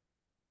wander.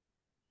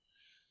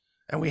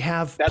 And we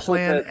have That's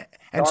plan.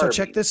 And so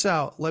check means. this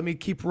out. Let me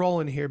keep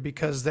rolling here,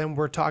 because then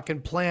we're talking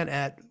plan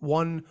at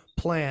one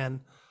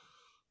plan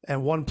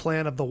and one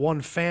plan of the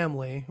one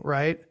family,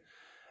 right?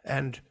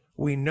 And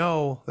we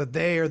know that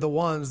they are the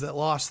ones that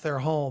lost their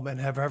home and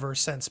have ever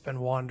since been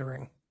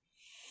wandering.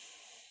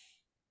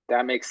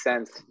 That makes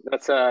sense.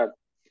 That's so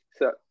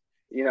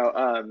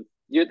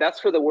that's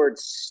for the word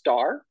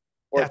star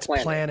or That's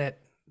planet.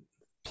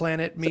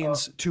 Planet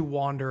means to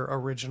wander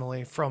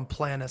originally from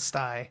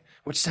planistai,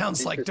 which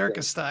sounds like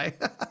Durkastai.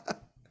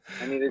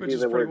 I need to do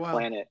the word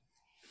planet.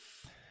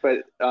 But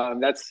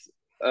that's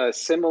a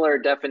similar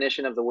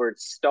definition of the word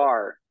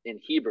star in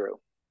Hebrew.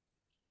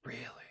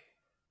 Really?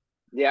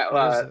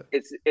 Yeah,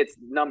 it's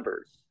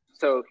numbers.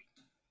 So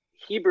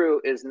Hebrew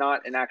is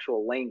not an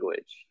actual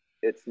language;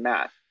 it's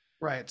math.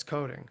 Right, it's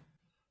coding.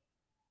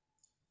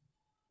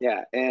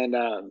 Yeah, and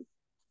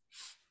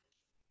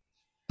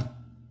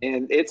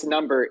its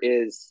number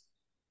is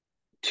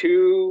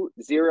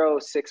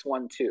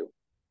 20612.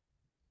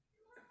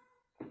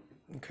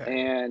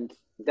 Okay. And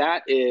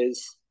that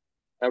is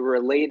a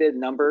related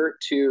number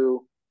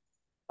to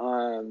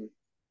the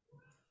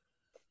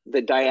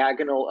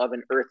diagonal of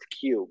an Earth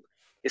cube.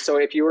 So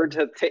if you were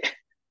to take,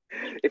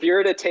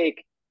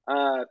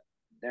 never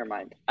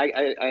mind.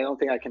 I don't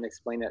think I can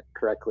explain it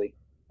correctly.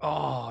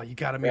 Oh, you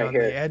got me on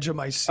the edge of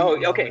my seat. Oh,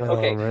 okay.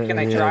 Right, Can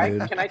I try?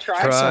 Can I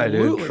try?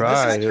 Absolutely.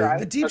 Try, dude.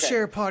 The Deep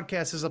Share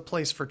podcast is a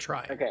place for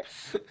trying.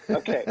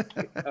 Okay.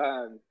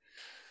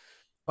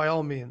 By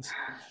all means.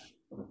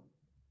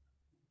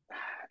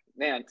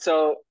 Man,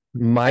 so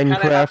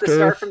Minecraft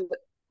Earth.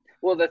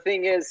 Well, the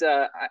thing is,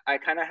 I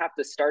kind of have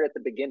to start at the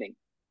beginning.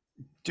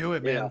 Do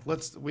it, man.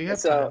 We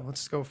have time.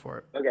 Let's go for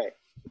it. Okay.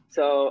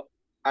 So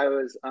I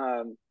was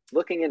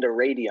looking into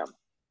radium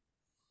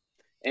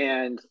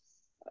and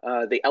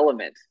the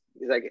element.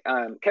 Like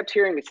kept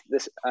hearing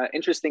this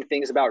interesting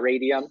things about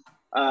radium.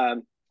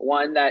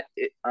 One that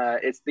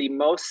it's the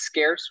most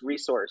scarce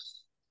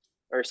resource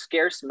or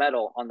scarce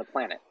metal on the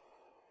planet.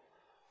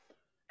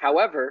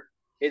 However,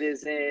 it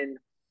is in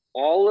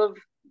all of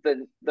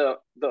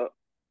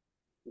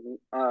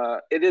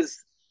it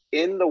is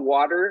in the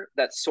water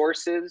that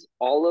sources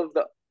all of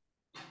the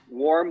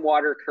warm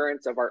water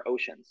currents of our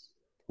oceans.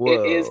 Whoa.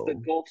 It is the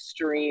Gulf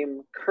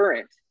Stream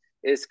current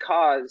is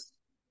caused.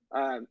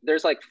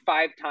 There's like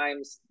 5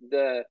 times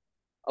the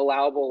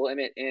allowable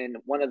limit in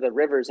one of the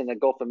rivers in the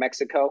Gulf of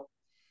Mexico.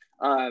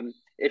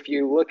 If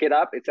you look it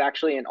up, it's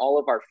actually in all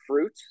of our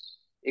fruits.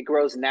 It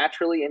grows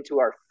naturally into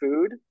our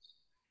food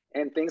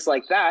and things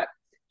like that.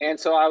 And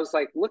so I was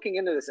like looking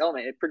into this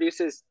element. It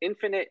produces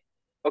infinite.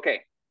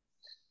 Okay.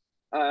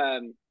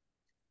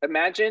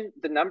 Imagine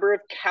the number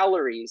of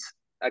calories.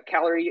 A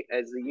calorie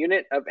as the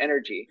unit of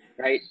energy,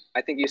 right?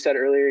 I think you said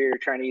earlier you're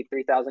trying to eat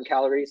 3,000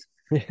 calories.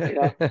 You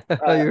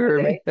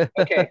heard me.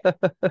 Okay.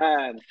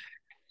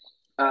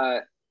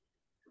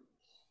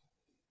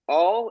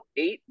 All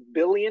 8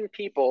 billion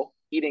people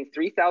eating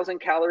 3,000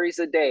 calories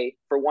a day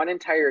for one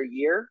entire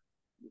year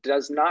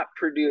does not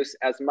produce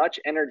as much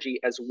energy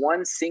as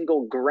 1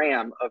 single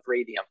gram of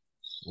radium.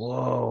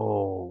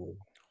 Whoa.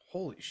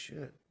 Holy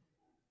shit.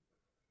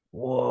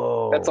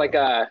 Whoa. That's like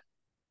a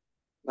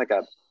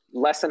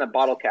less than a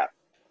bottle cap.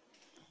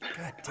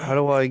 How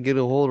do I get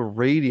a hold of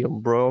radium,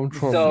 bro? I'm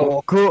trying to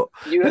walk up.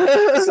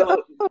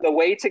 So the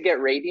way to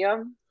get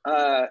radium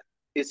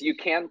is you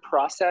can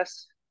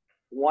process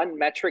 1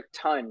 metric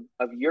ton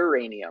of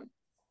uranium.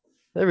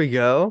 There we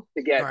go.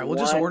 To get all right, we'll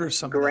just order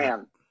some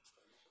gram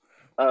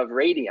of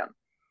radium.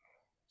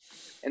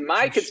 And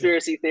my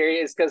conspiracy theory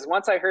is because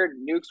once I heard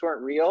nukes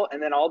weren't real,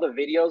 and then all the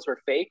videos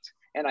were faked,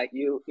 and like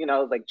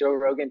Joe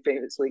Rogan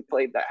famously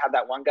had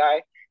that one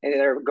guy, and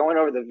they're going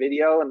over the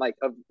video and like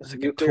of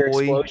nuclear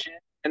explosion,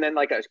 and then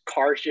like a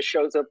car just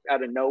shows up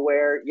out of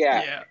nowhere.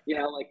 Yeah.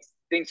 Like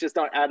things just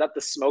don't add up.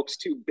 The smoke's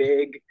too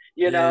big.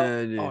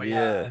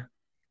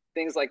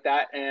 Things like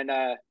that, and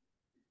I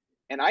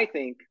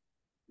think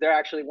they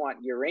actually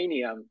want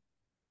uranium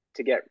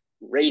to get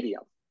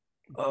radium.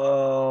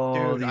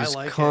 Oh, dude, these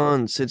like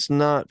cunts. It's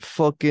not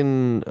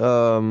fucking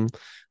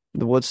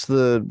what's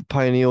the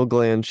pineal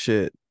gland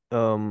shit?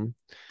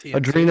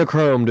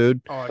 Adrenochrome,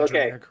 dude. Oh,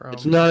 okay. Adrenochrome.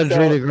 It's not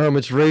adrenochrome,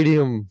 it's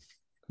radium.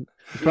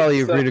 It's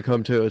probably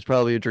adrenochrome too. It's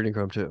probably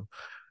adrenochrome too.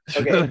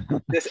 Okay.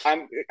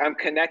 I'm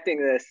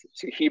connecting this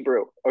to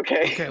Hebrew.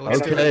 Okay.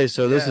 Okay,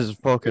 so this is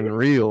fucking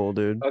real,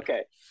 dude.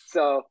 Okay.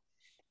 So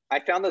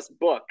I found this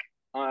book.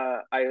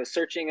 I was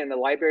searching in the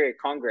Library of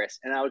Congress,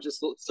 and I was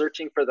just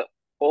searching for the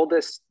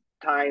oldest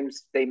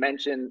times they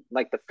mentioned,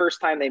 like the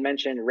first time they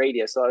mentioned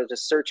radius. So I was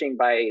just searching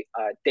by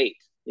date,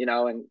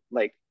 and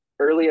like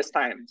earliest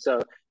time.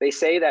 So they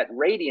say that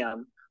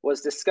radium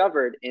was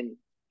discovered in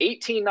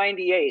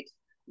 1898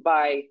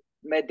 by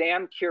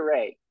Madame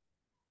Curie,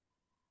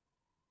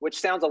 which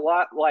sounds a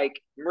lot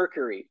like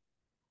mercury.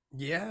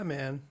 Yeah,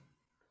 man.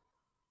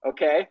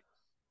 Okay.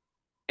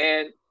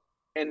 And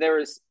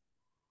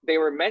they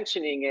were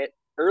mentioning it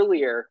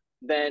earlier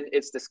than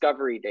its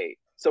discovery date.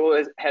 So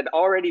it had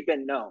already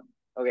been known.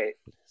 Okay.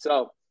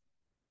 So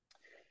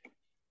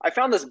I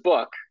found this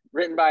book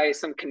written by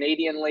some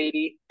Canadian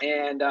lady,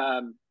 and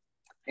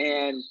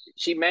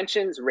she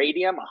mentions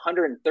radium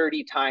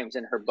 130 times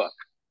in her book.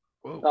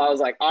 So I was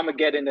like, I'm gonna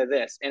get into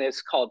this, and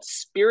it's called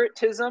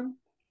Spiritism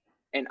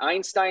and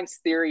Einstein's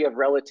Theory of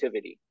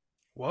Relativity.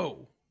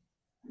 Whoa.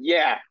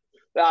 Yeah,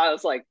 I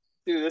was like,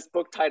 dude, this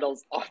book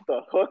title's off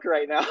the hook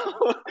right now.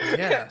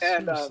 Yeah,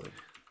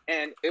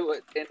 and it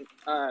was,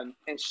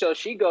 and so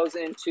she goes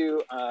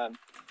into,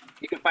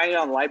 you can find it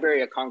on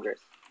Library of Congress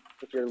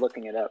if you're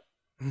looking it up.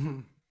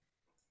 Mm-hmm.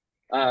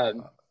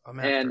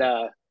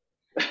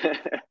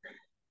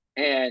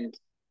 And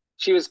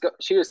she was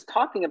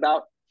talking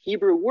about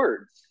Hebrew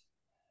words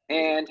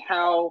and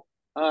how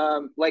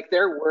like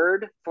their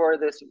word for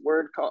this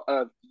word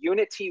called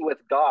unity with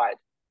God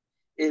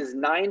is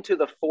 9 to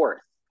the 4th.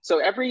 So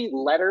every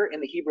letter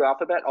in the Hebrew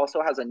alphabet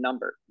also has a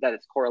number that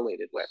it's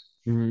correlated with.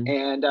 Mm-hmm.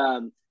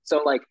 And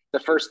so like the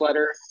first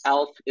letter,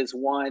 Alf, is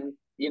 1,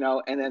 you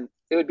know, and then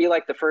it would be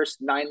like the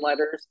first 9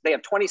 letters. They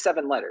have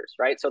 27 letters,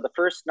 right? So the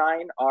first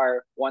 9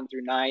 are 1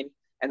 through 9,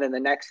 and then the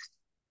next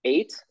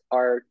 8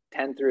 are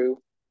 10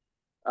 through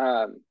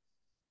 10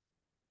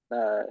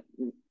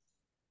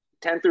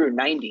 through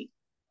 90,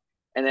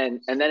 and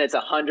then it's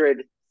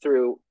 100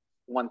 through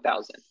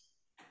 1000.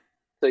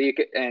 So you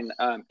could, and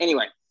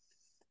anyway,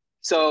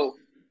 so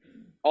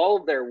all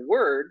of their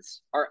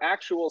words are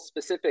actual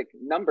specific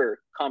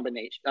number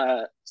combination,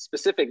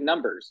 specific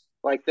numbers.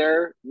 Like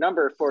their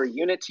number for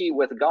unity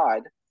with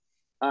God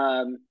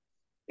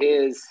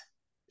is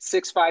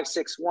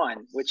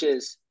 6561, which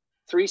is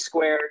 3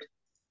 squared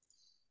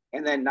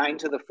and then 9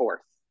 to the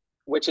 4th,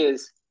 which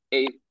is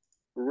a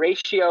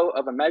ratio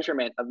of a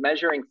measurement of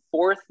measuring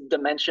 4th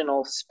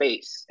dimensional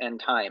space and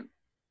time.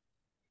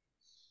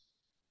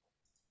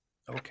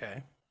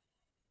 Okay.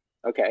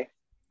 Okay.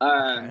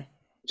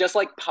 Just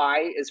like pi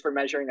is for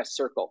measuring a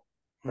circle,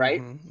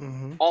 right? Mm-hmm,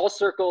 mm-hmm. All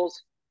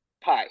circles,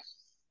 pi,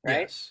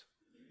 right? Yes.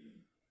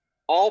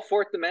 All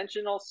 4th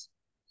dimensionals,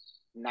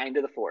 9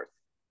 to the 4th.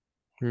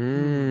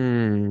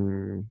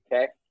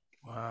 Okay.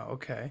 Wow.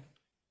 Okay.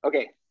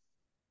 Okay.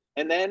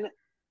 And then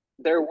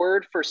their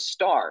word for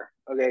star.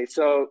 Okay.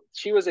 So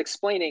she was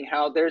explaining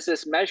how there's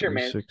this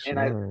measurement, and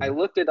I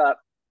looked it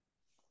up,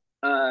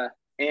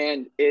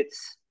 and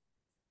it's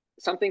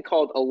something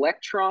called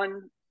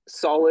electron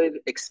solid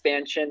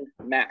expansion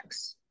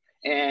max.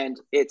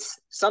 And it's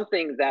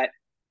something that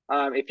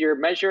if you're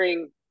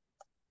measuring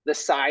the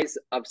size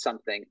of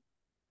something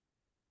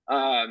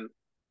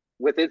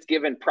with its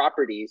given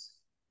properties,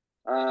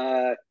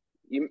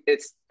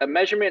 it's a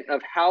measurement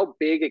of how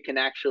big it can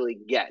actually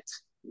get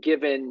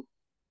given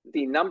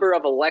the number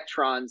of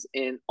electrons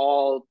in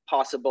all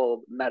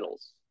possible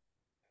metals,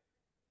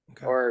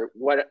 or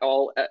what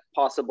all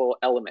possible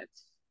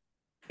elements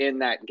in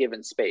that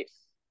given space.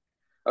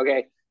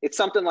 Okay, it's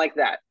something like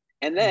that.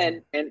 And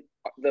then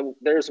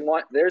there's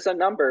a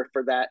number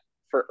for that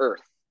for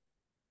Earth,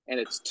 and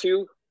it's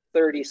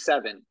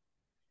 237,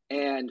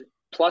 and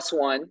plus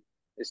 1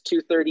 is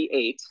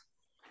 238,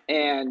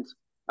 and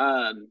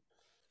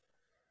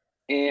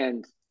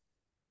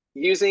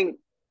using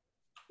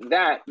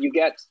that you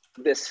get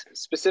this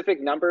specific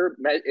number.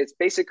 It's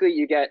basically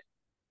you get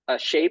a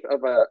shape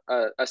of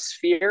a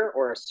sphere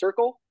or a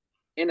circle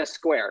in a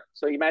square.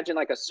 So you imagine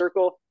like a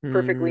circle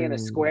perfectly in a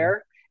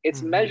square.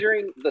 It's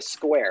measuring the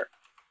square.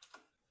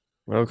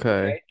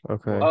 Okay.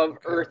 Of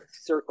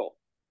Earth's circle,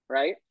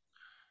 right?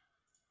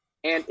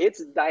 And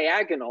it's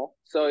diagonal.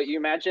 So you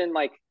imagine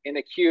like in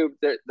a cube,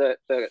 the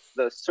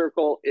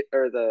circle,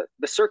 or the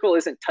circle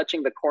isn't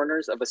touching the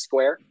corners of a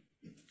square,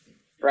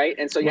 right?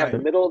 And so you have the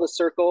middle of the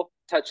circle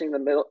touching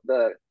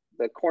the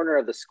corner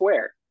of the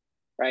square,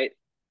 right?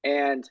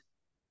 And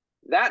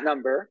that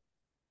number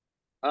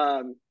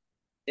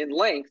in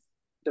length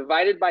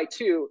divided by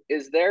 2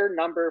 is their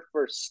number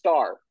for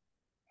star.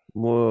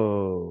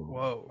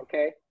 Whoa.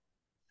 Okay.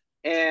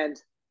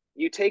 And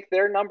you take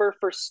their number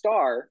for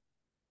star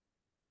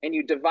and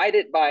you divide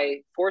it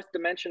by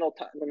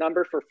the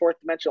number for 4th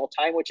dimensional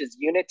time, which is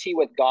unity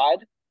with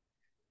God.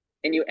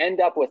 And you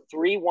end up with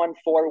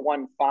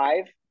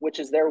 31415, which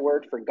is their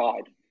word for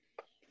God.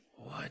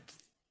 What?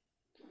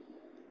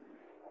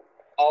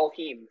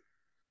 Elohim.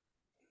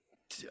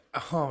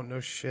 Oh, no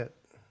shit.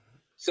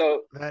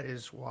 So that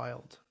is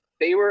wild.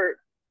 They were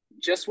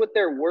just with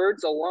their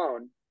words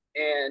alone.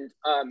 And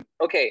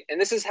okay,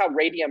 and this is how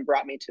radium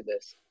brought me to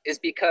this, is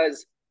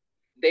because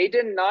they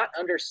did not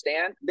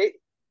understand.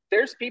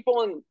 There's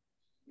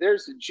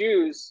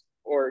Jews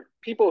or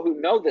people who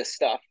know this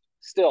stuff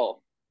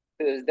still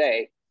to this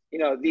day, you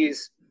know,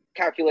 these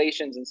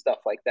calculations and stuff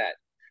like that.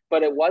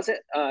 But it wasn't,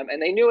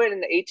 and they knew it in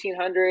the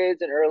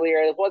 1800s and earlier.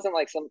 It wasn't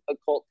like some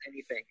occult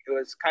anything. It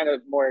was kind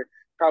of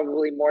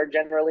probably more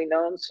generally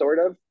known, sort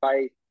of,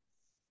 by,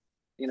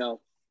 you know,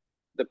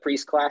 the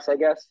priest class, I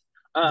guess.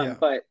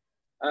 But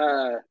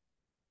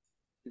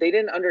they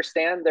didn't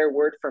understand their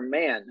word for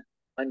man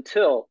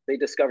until they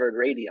discovered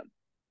radium.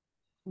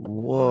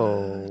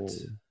 Whoa.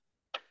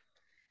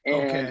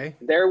 And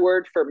their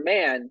word for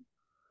man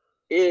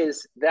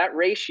is that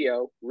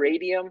ratio,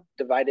 radium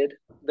divided,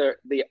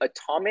 the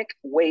atomic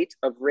weight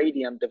of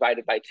radium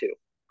divided by 2.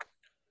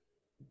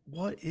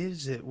 What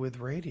is it with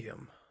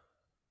radium?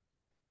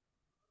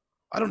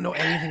 I don't know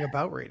anything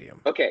about radium.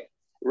 Okay.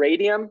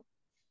 Radium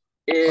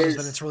Other is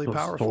than it's really the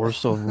powerful.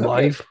 source of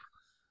life.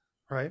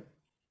 Right.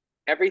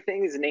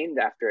 Everything is named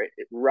after it.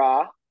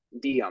 Ra,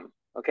 diem.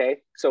 Okay.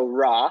 So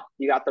Ra,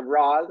 you got the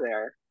Ra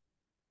there.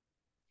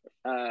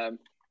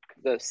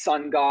 The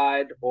sun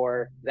god,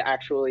 or the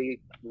actually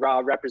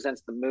Ra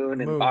represents the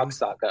moon in Bach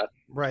Saga.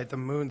 Right. The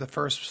moon, the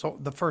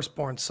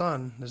firstborn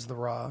sun is the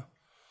Ra.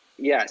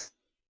 Yes.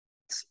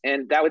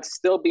 And that would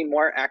still be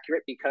more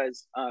accurate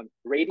because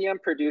radium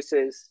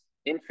produces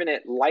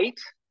infinite light,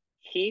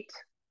 heat,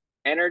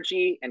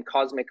 energy, and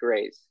cosmic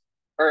rays.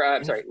 Or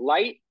I'm sorry,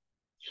 light,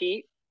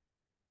 heat,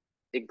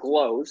 it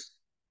glows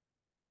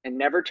and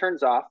never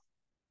turns off,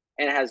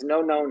 and it has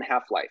no known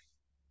half-life.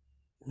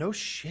 No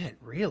shit,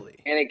 really?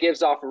 And it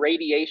gives off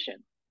radiation.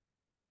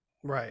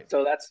 Right.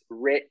 So that's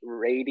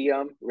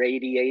radium,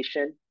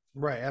 radiation.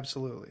 Right,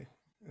 absolutely.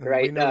 And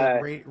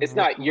right. It's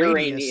not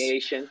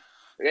uraniation.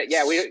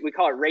 Yeah, we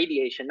call it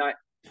radiation, not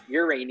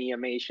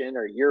uraniumation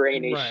or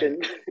uranation.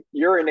 Right.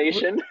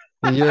 Urination.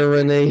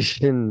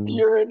 Urination.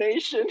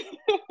 Urination.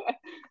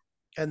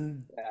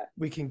 And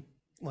we can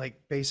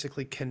like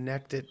basically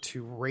connect it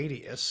to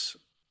radius,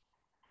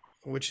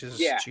 which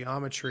is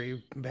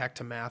geometry, back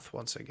to math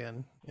once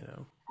again, you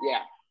know.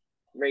 Yeah.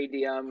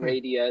 Radium,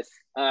 radius.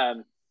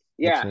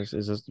 Yeah.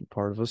 Is this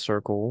part of a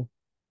circle?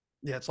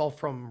 Yeah, it's all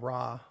from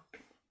Ra.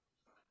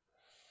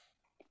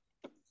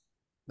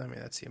 I mean,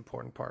 that's the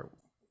important part,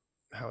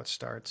 how it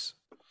starts.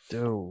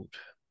 Dude.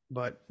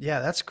 But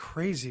yeah, that's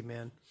crazy,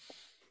 man.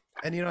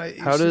 And you know,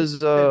 how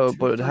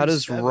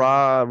does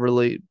Ra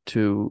relate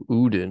to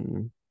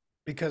Udin?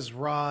 Because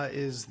Ra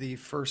is the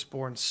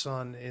firstborn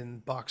son in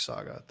Bach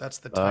Saga. That's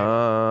the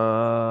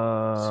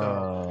title.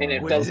 So and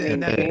it does mean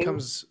that king.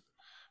 Becomes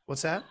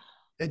what's that?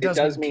 It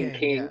does mean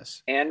king,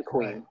 yes. And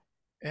queen.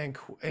 Right. And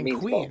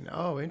queen. Both.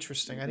 Oh,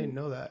 interesting. I didn't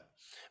know that.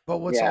 But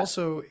what's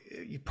also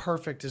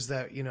perfect is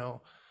that, you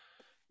know,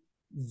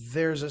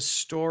 there's a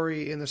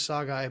story in the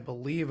saga, I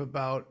believe,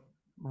 about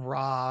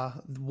Ra,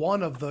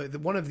 one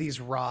of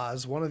these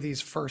Ras, one of these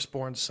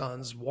firstborn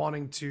sons,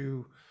 wanting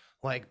to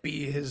like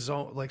be his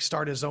own, like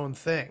start his own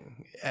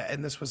thing.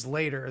 And this was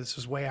later. This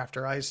was way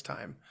after Ice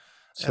Time.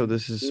 So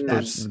this is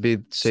supposed to be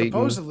Satan.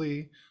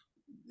 Supposedly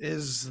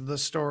is the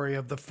story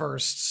of the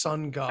first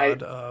sun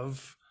god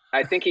of.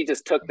 I think he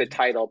just took the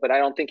title, but I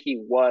don't think he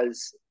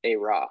was a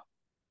Ra.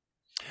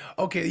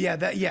 Okay, yeah,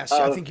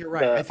 I think you're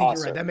right. I think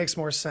you're right. That makes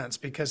more sense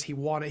because he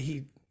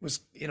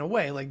was in a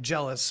way like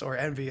jealous or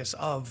envious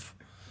of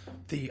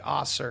the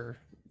Aser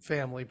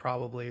family,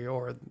 probably,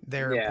 or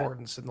their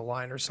importance in the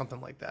line or something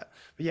like that.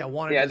 But yeah,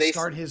 wanted to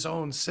start his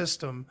own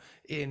system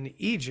in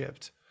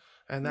Egypt.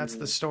 And that's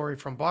the story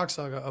from Bach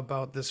Saga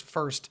about this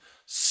first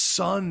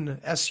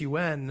sun,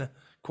 S-U-N,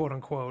 quote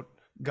unquote,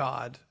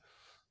 god,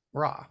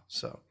 Ra.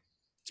 So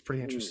it's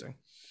pretty interesting.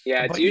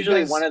 Yeah, it's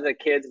usually one of the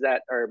kids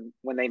that are,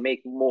 when they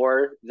make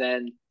more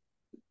than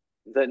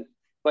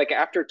like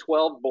after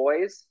 12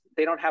 boys,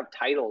 they don't have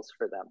titles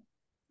for them.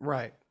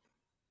 Right.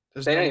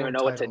 They don't even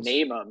know what to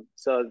name them.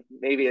 So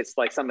maybe it's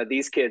like some of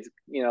these kids,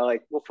 you know,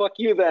 like, well, fuck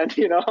you then.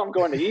 You know, I'm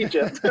going to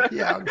Egypt.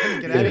 Yeah, I'm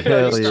going to get out of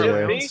here. You Start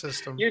my own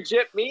system. You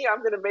gyp me, I'm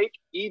going to make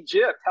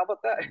Egypt. How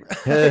about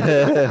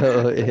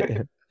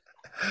that?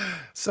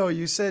 So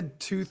you said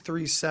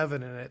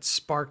 237 and it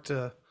sparked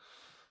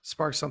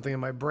something in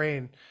my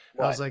brain.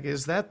 What? I was like,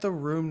 is that the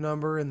room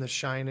number in The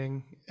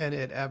Shining? And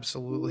it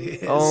absolutely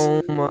is.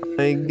 Oh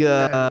my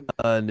God.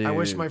 I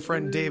wish my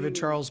friend David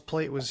Charles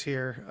Plate was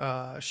here.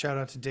 Shout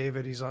out to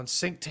David. He's on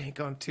Sink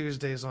Tank on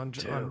Tuesdays on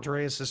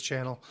Andreas's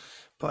channel.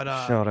 But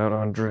shout out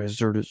Andreas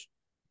Zertis.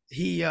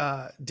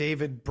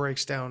 David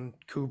breaks down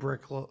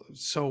Kubrick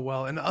so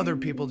well, and other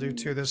people do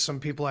too. There's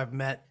some people I've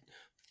met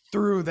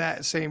through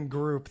that same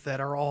group that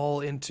are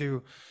all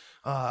into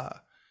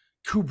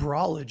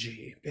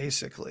Kubrology,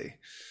 basically.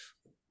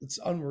 It's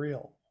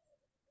unreal.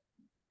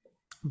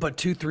 But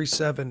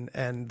 237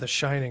 and The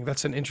Shining,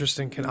 that's an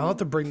interesting. I'll have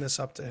to bring this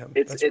up to him.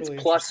 It's really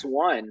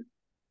 +1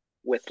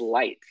 with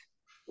light.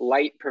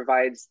 Light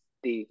provides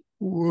the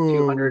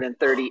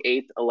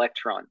 238th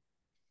electron.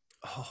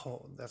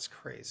 Oh, that's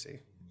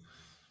crazy.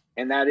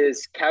 And that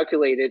is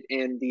calculated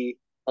in the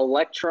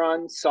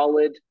electron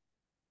solid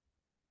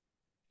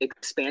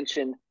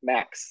expansion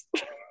max.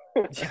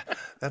 Yeah,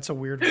 that's a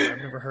weird one. I've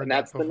never heard and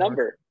that that's before. The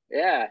number.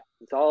 Yeah,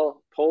 it's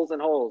all poles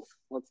and holes.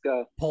 Let's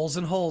go. Poles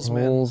and holes,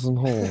 man. Poles and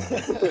holes.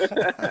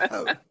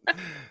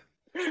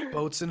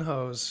 Boats and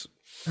hose.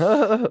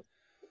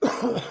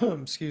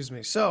 Excuse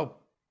me. So,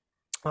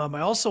 I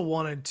also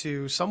wanted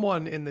to,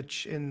 someone in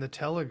the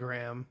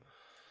Telegram,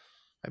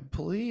 I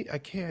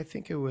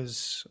think it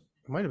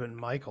might have been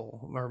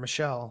Michael or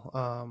Michelle.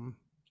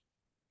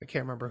 I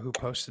can't remember who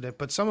posted it,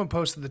 but someone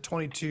posted the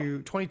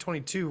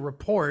 2022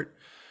 report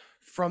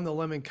from the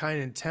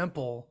Lemminkainen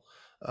Temple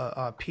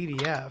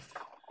PDF,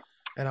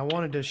 and I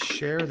wanted to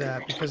share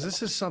that because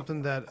this is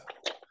something that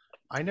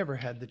I never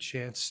had the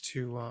chance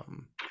to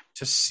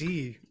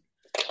see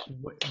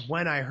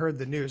when I heard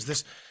the news.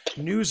 This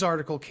news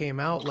article came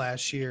out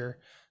last year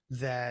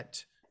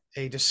that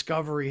a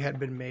discovery had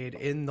been made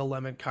in the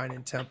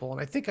Lemminkainen Temple,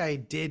 and I think I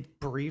did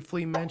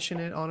briefly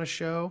mention it on a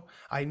show.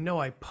 I know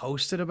I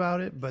posted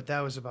about it, but that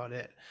was about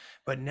it.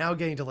 But now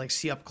getting to like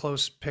see up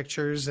close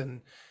pictures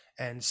and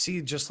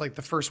see just like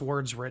the first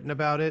words written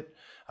about it,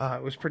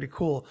 it was pretty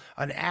cool.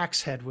 An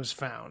axe head was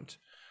found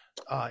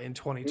in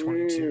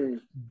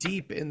 2022,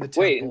 deep in the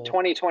temple. Wait, in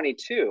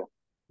 2022?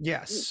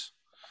 Yes.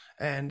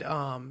 And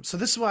so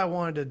this is why I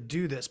wanted to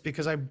do this,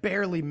 because I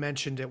barely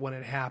mentioned it when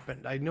it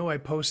happened. I know I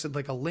posted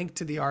like a link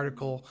to the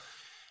article.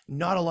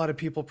 Not a lot of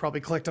people probably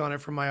clicked on it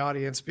from my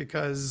audience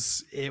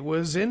because it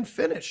was in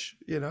Finnish,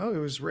 it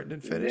was written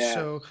in Finnish. Yeah.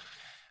 So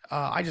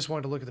I just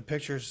wanted to look at the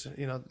pictures.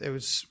 It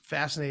was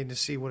fascinating to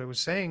see what it was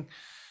saying.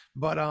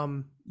 But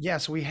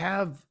so we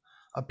have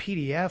a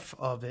PDF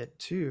of it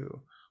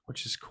too,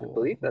 which is cool. I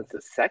believe that's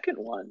the second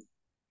one.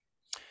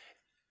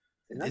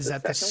 Is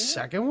that the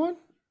second one?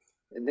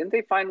 And didn't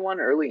they find one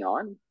early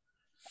on?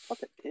 I thought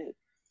they did.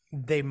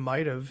 They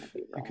might have.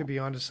 It could be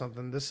onto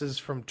something. This one's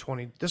from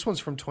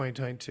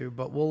 2022,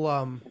 but we'll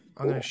I'm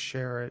gonna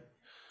share it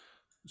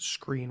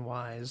screen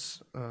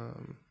wise.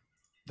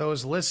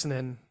 Those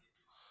listening,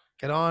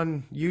 get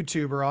on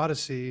YouTube or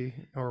Odyssey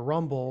or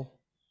Rumble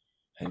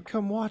and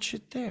come watch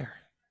it there.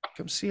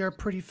 Come see our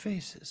pretty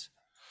faces.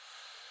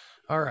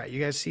 All right, you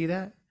guys see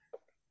that?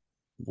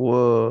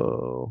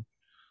 Whoa.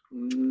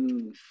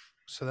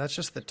 So that's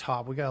just the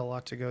top. We got a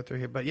lot to go through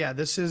here. But yeah,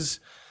 this is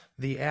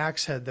the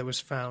axe head that was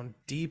found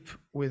deep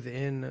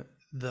within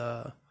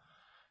the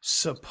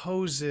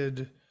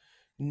supposed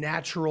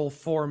natural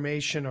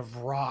formation of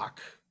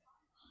rock.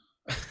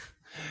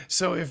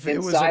 So if it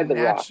was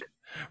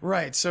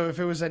right. So if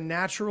it was a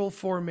natural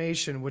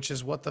formation, which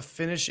is what the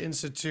Finnish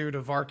Institute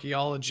of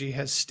Archaeology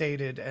has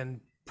stated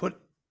and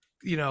put,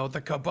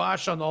 the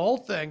kibosh on the whole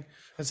thing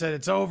and said,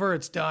 it's over,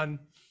 it's done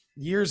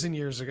years and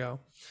years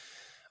ago.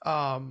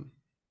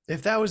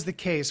 If that was the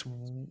case,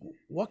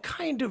 what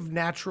kind of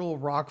natural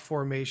rock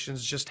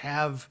formations just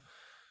have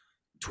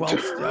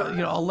 12th,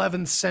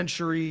 11th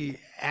century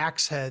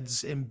axe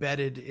heads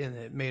embedded in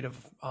it, made of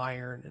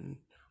iron and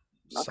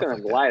not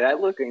gonna lie,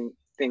 that looking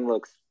thing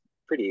looks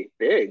pretty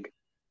big.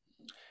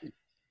 It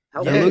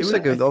looks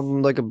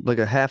like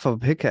a half of a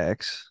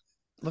pickaxe.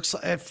 Looks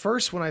like, at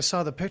first when I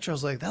saw the picture, I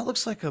was like, that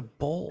looks like a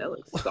bowl. That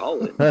looks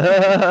solid.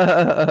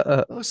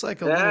 It looks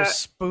like a little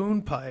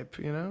spoon pipe,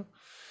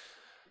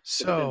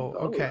 So,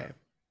 okay.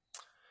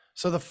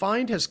 So the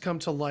find has come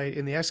to light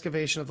in the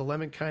excavation of the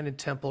Lemminkainen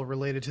Temple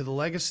related to the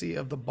legacy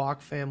of the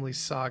Bach family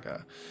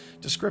saga.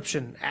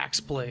 Description: axe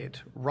blade,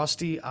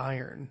 rusty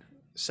iron,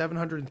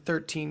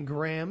 713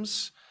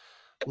 grams,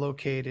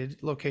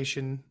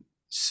 location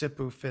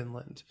Sipoo,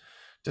 Finland.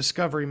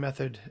 Discovery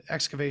method: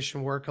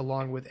 excavation work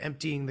along with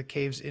emptying the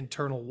cave's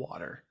internal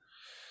water.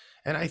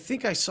 And I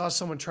think I saw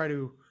someone try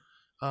to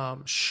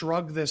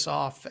shrug this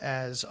off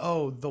as,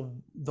 the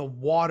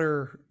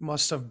water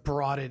must have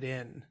brought it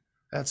in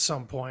at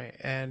some point,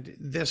 and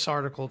this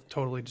article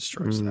totally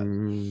destroys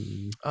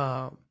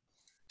that.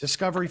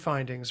 Discovery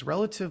findings: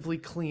 relatively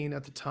clean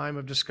at the time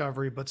of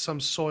discovery, but some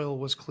soil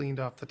was cleaned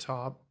off the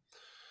top.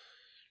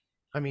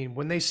 I mean,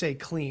 when they say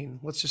clean,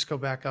 let's just go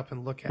back up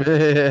and look at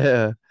it.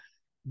 Yeah.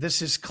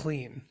 This is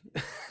clean.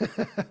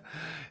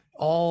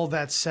 All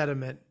that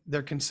sediment,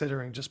 they're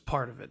considering just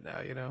part of it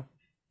now,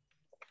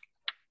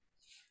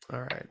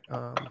 All right.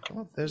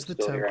 There's the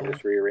temple. I'm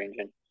just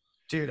rearranging.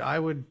 Dude, I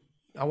want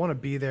to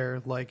be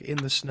there like in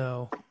the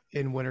snow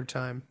in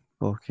wintertime.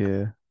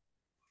 Okay.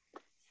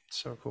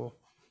 So cool.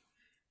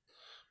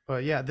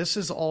 But yeah, this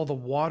is all the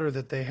water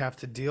that they have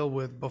to deal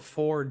with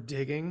before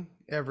digging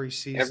every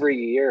season. Every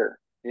year.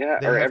 Yeah,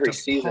 or every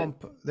season.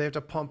 They have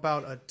to pump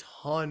out a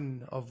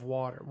ton of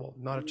water. Well,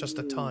 not just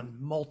a ton,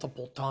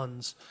 multiple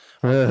tons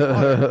of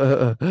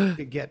water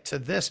to get to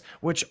this,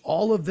 which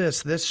all of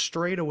this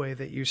straightaway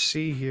that you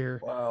see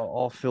here. Wow,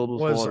 all filled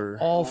with water.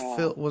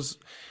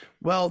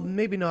 Well,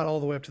 maybe not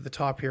all the way up to the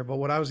top here, but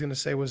what I was going to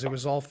say was it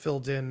was all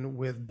filled in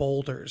with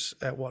boulders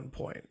at one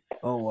point.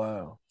 Oh,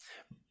 wow.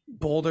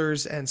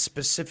 Boulders and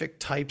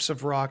specific types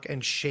of rock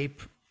and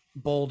shape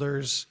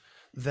boulders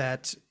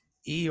that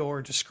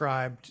Eeyore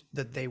described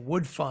that they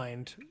would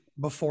find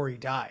before he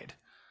died.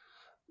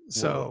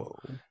 So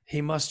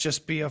he must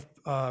just be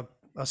a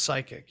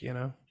psychic,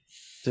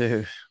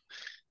 Dude.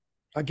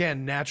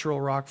 Again,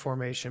 natural rock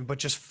formation, but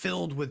just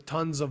filled with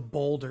tons of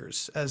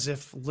boulders as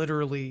if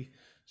literally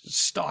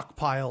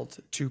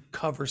stockpiled to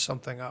cover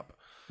something up.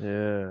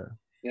 Yeah.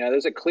 Yeah,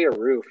 there's a clear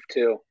roof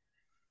too.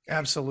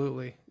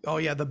 Absolutely. Oh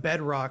yeah, the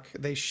bedrock,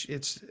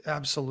 it's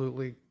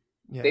absolutely,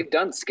 yeah. They've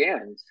done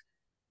scans.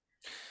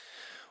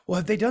 Well,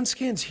 have they done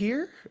scans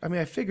here? I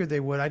mean, I figured they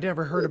would. I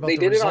never heard about the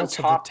results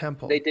of the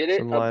temple. They did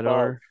it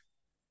above.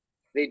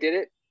 They did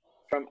it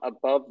from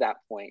above that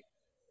point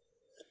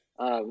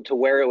to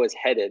where it was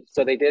headed.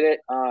 So they did it.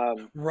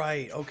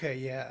 Right. Okay.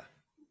 Yeah.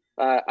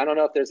 I don't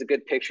know if there's a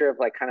good picture of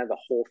like kind of the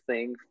whole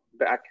thing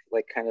back,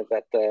 like kind of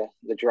at the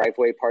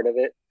driveway part of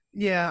it.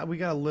 Yeah, we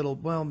got a little.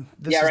 Well,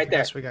 this is right the there.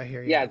 best we got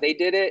here. Yeah, they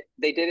did it.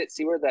 They did it.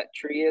 See where that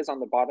tree is on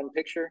the bottom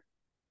picture?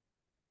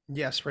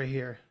 Yes, right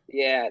here.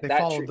 Yeah, They that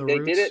followed tree. the They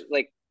did roots. it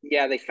like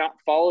they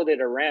followed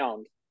it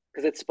around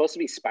because it's supposed to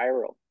be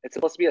spiral. It's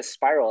supposed to be a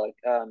spiral, like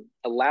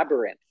a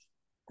labyrinth.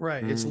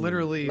 Right. It's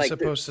literally Like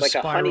supposed to like a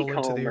spiral into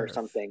honeycomb the or earth.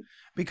 something.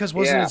 Because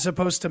wasn't it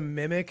supposed to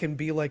mimic and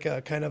be like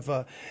a kind of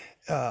a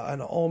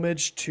an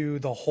homage to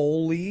the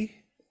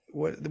holy,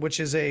 which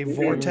is a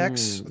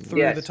vortex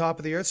through the top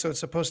of the earth? So it's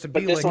supposed to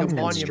be like a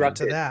monument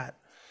to that.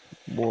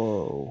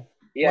 Whoa.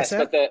 Yes,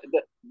 but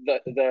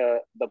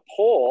the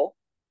pole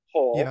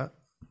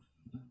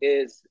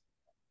is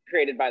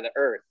created by the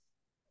earth.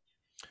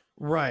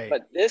 Right.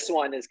 But this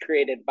one is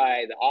created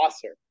by the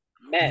Osir.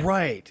 Men.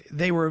 Right.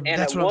 They were, and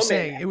that's what I'm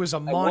saying. It was a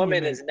monument. A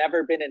woman has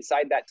never been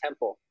inside that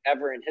temple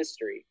ever in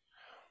history.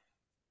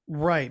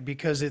 Right,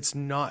 because it's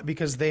not,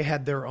 because they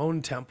had their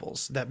own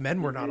temples that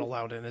men were not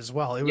allowed in as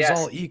well. It was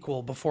all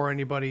equal before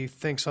anybody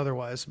thinks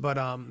otherwise. But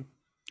I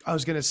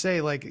was going to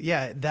say, like,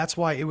 yeah, that's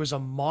why it was a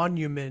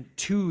monument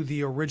to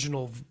the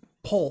original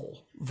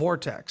pole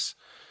vortex.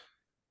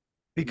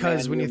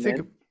 Because when you think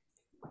of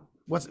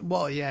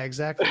well, yeah,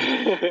 exactly.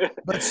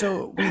 But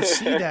so we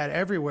see that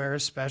everywhere,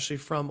 especially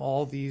from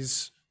all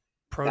these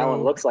that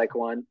one looks like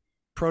one.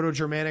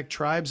 Proto-Germanic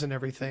tribes and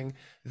everything.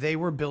 They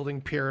were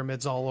building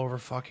pyramids all over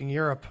fucking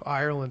Europe,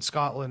 Ireland,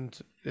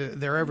 Scotland.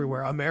 They're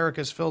everywhere.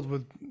 America's filled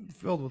with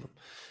them.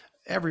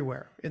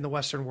 Everywhere in the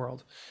Western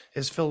world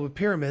is filled with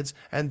pyramids,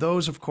 and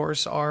those, of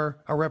course, are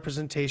a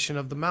representation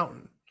of the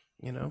mountain.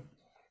 You know,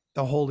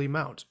 the Holy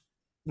Mount.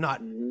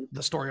 Not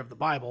the story of the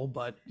Bible,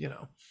 but you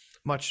know,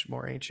 much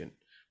more ancient.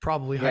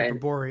 Probably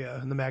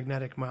Hyperborea and the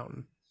Magnetic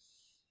Mountain,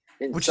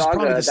 which Saga, is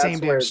probably the same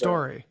damn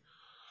story.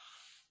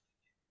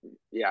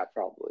 Yeah,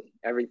 probably.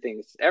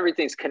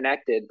 Everything's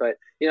connected, but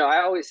you know,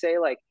 I always say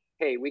like,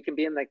 hey, we can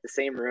be in like the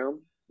same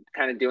room,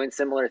 kind of doing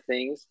similar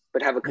things,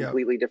 but have a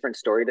completely different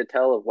story to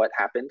tell of what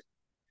happened.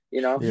 You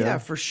know? Yeah,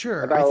 for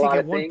sure. I think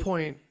at one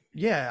point,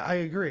 yeah, I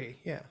agree.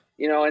 Yeah.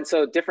 You know, and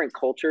so different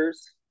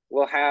cultures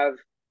will have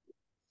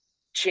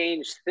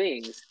changed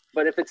things,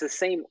 but if it's the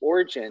same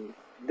origin,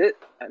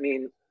 I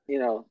mean, you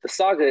know, the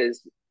saga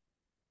is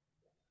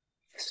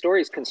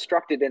stories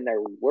constructed in their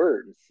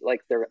words,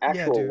 like their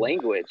actual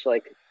language.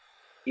 Like,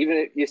 even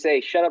if you say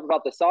shut up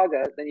about the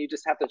saga, then you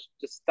just have to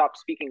just stop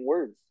speaking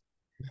words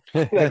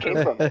that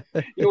came from it.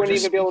 You wouldn't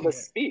even be able to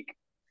speak.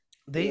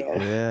 They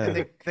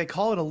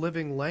call it a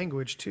living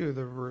language too,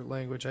 the root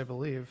language, I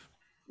believe.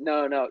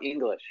 No,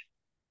 English.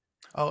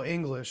 Oh,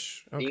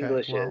 English. Okay.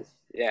 English is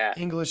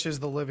English is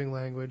the living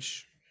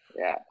language.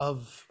 Yeah.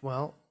 Of,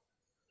 well,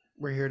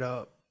 we're here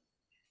to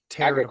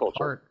tear it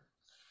apart.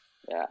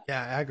 Yeah.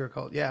 Yeah,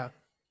 agriculture. Yeah.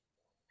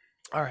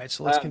 All right,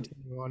 so let's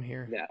continue on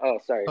here. Yeah. Oh,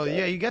 sorry. Oh,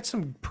 yeah, you got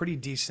some pretty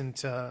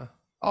decent.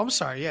 I'm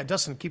sorry. Yeah,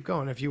 Dustin, keep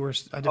going. If you were,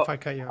 if I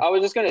cut you off. I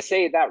was just gonna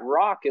say that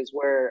rock is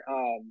where,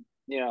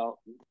 you know,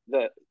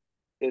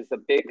 is the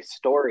big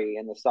story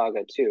in the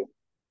saga too.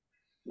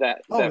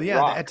 That rock. The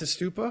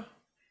Etastupa.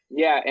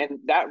 Yeah, and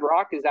that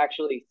rock is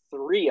actually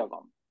 3 of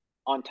them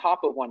on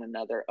top of one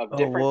another of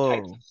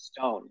different types of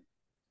stone.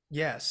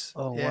 Yes.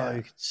 Oh wow,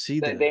 you can see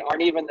that. They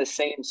aren't even the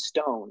same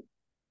stone.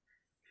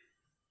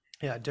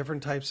 Yeah,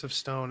 different types of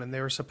stone, and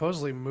they were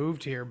supposedly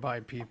moved here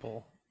by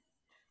people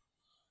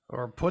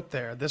or put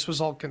there. This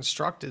was all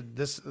constructed.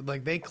 This,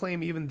 like, they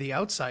claim even the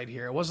outside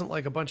here. It wasn't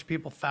like a bunch of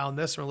people found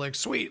this and were like,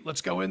 sweet,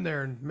 let's go in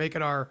there and make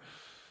it our,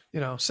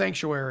 you know,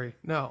 sanctuary.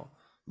 No,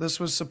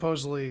 this was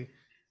supposedly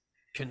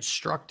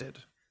constructed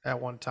at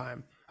one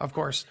time. Of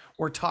course,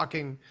 we're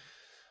talking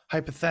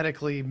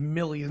hypothetically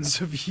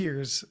millions of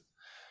years.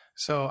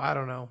 So I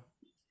don't know.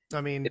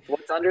 I mean, if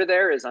what's under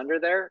there is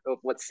under there, if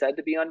what's said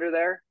to be under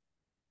there,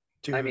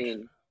 dude. I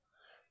mean,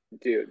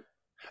 dude.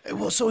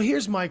 Well, so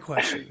here's my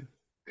question.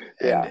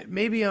 And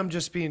maybe I'm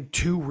just being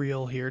too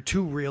real here,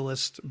 too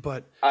realist,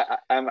 but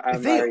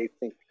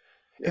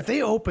if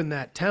they open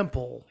that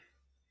temple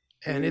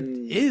and it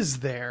is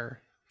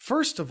there,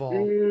 first of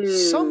all,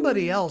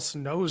 somebody else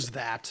knows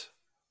that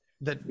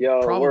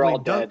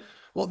probably does.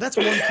 Well, that's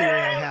one theory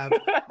I have.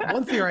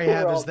 One theory I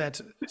have is that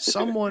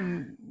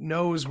someone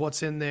knows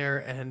what's in there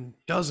and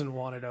doesn't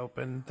want it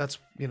open. That's,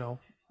 you know,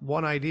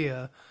 one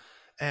idea.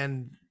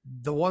 And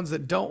the ones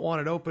that don't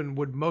want it open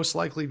would most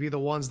likely be the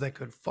ones that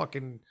could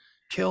fucking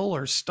kill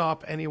or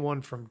stop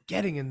anyone from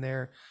getting in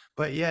there.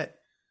 But yet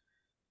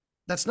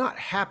that's not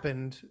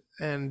happened.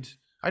 And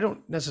I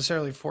don't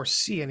necessarily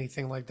foresee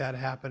anything like that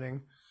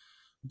happening.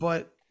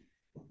 But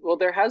well,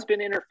 there has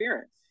been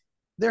interference.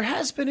 There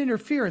has been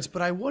interference,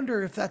 but I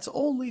wonder if that's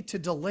only to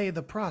delay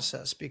the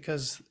process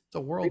because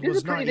the world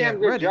was not yet ready. They did a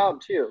pretty damn good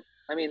job too.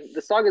 I mean,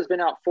 the saga's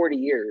been out 40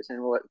 years, and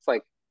it's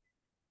like,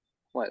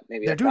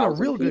 maybe they're doing a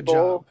real good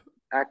job.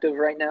 Active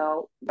right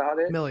now about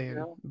it. Million, you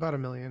know? About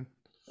 1 million.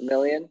 1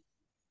 million,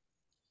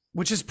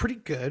 which is pretty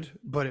good,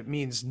 but it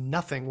means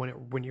nothing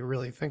when you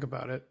really think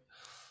about it,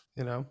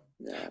 you know.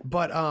 Yeah.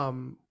 But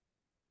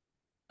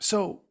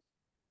so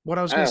what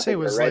I was going to say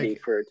was ready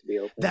like, for it to be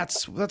open.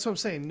 That's what I'm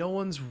saying. No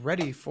one's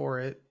ready for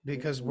it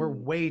because we're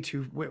way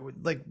too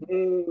like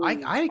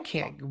I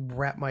can't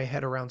wrap my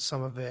head around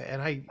some of it,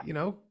 and I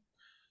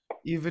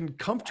even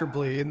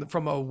comfortably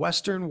from a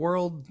Western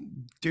world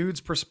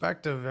dude's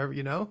perspective,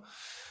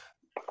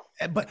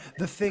 But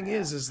the thing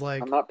is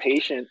like I'm not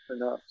patient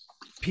enough.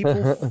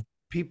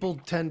 People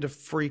tend to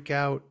freak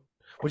out,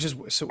 which is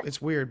so it's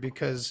weird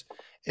because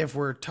if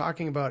we're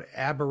talking about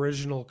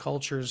Aboriginal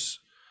cultures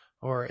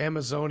or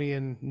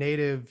Amazonian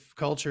native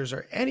cultures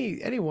or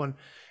anyone,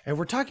 and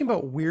we're talking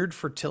about weird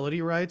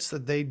fertility rites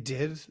that they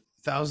did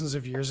thousands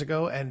of years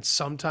ago, and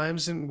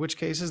sometimes in which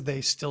cases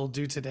they still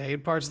do today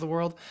in parts of the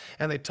world,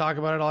 and they talk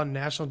about it on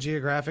National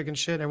Geographic and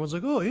shit, and everyone's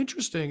like, oh,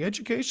 interesting,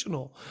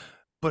 educational.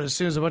 But as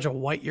soon as a bunch of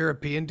white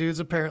European dudes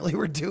apparently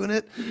were doing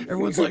it,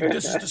 everyone's like,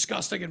 this is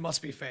disgusting, it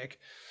must be fake.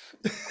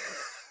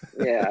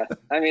 Yeah,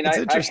 I mean, I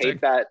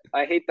hate that.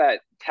 I hate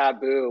that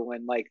taboo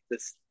when like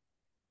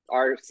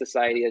our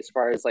society, as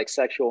far as like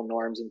sexual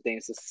norms and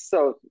things, is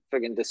so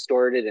freaking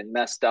distorted and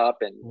messed up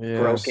and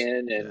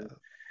broken, and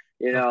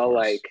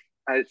like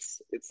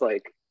it's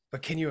like.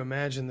 But can you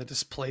imagine the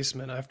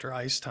displacement after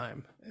ice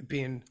time,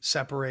 being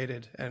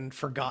separated and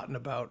forgotten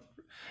about,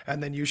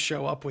 and then you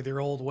show up with your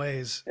old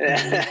ways,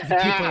 and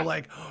people are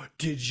like, oh,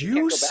 "Did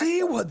you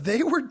see what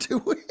they were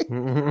doing?"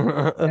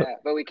 Yeah,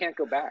 but we can't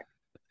go back.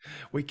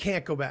 We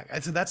can't go back.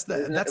 So that's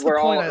the we're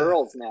point. All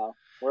Earls now.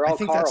 We're all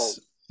Carls.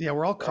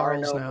 We're all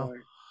Carls now.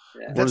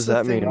 Yeah. What does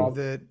that mean?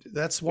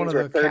 That's one of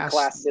the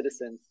third-class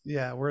citizens.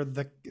 Yeah,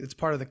 it's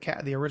part of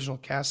the original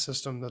caste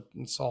system.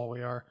 That's all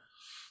we are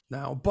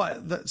now.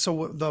 But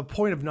so the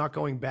point of not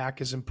going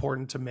back is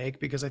important to make,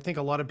 because I think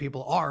a lot of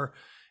people are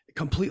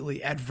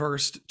completely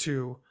adverse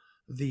to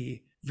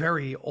the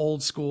very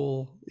old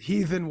school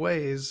heathen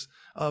ways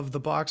of the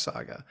Box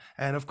Saga,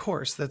 and of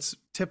course that's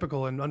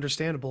typical and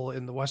understandable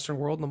in the Western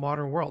world and the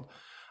modern world.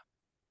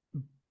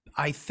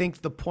 I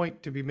think the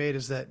point to be made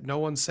is that no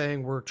one's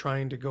saying we're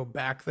trying to go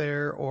back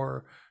there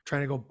or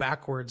trying to go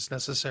backwards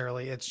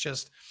necessarily. It's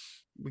just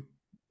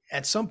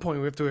at some point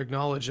we have to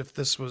acknowledge if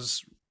this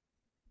was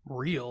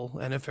real,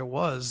 and if it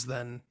was,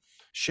 then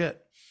shit,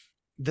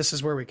 this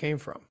is where we came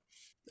from,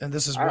 and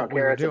this is what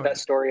we were doing. It's the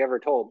best story ever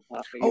told.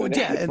 Oh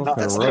yeah, and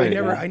that's right.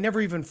 I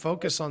never even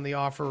focus on the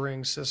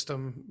offering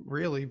system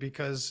really,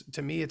 because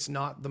to me it's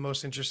not the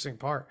most interesting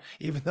part,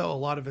 even though a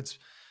lot of it's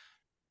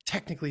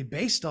technically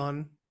based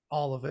on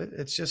all of it.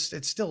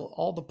 It's still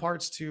all the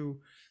parts to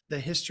the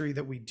history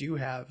that we do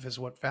have is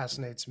what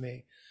fascinates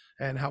me,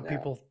 and how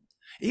people,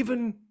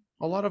 even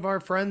a lot of our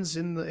friends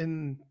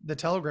in the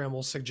Telegram,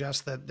 will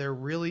suggest that there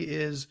really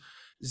is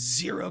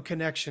zero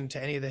connection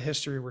to any of the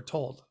history we're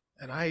told,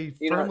 and I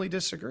firmly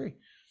disagree.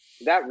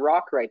 That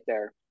rock right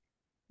there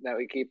that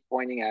we keep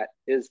pointing at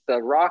is the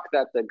rock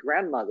that the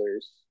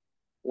grandmothers,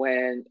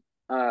 when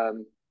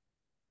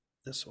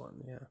this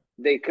one,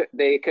 they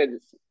could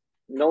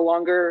no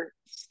longer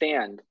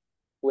stand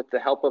with the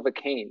help of a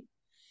cane.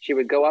 She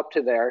would go up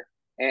to there,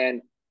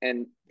 and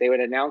they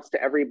would announce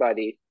to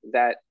everybody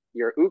that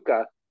your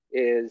uka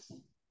is,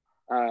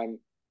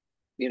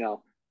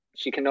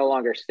 she can no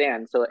longer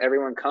stand. So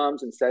everyone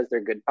comes and says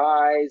their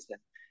goodbyes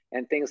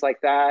and things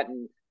like that.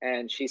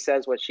 And she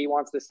says what she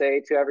wants to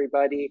say to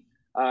everybody,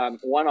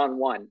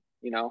 one-on-one,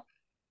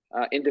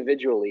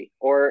 individually,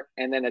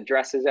 and then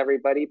addresses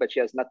everybody, but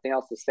she has nothing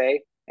else to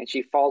say. And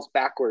she falls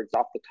backwards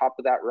off the top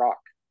of that rock.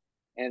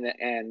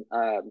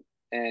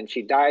 And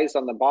she dies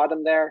on the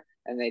bottom there,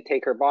 and they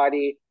take her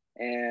body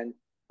and,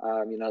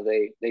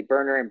 they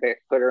burn her and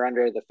put her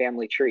under the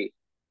family tree.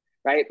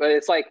 Right. But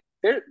it's like,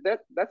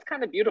 that's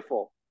kind of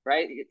beautiful,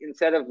 right?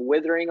 Instead of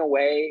withering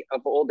away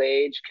of old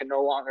age, can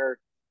no longer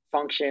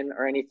function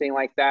or anything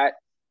like that,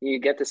 you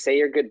get to say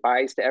your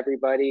goodbyes to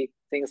everybody,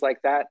 things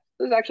like that.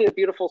 There's actually a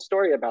beautiful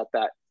story about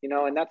that,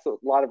 and that's a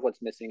lot of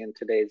what's missing in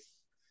today's,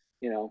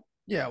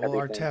 Yeah, well,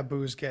 our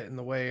taboos get in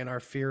the way, and our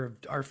fear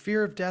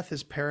of death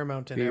is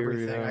paramount in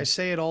everything. Yeah. I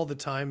say it all the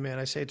time, man.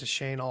 I say it to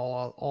Shane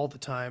all the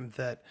time,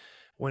 that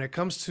when it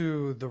comes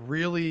to the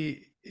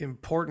really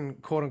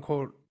important quote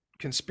unquote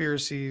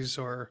conspiracies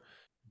or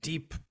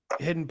deep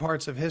hidden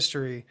parts of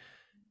history,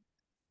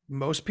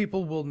 most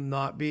people will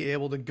not be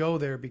able to go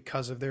there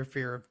because of their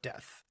fear of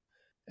death.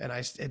 And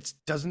it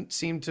doesn't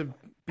seem to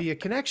be a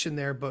connection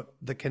there, but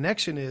the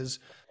connection is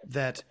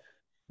that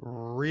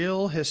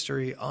real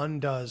history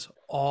undoes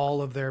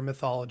all of their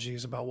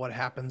mythologies about what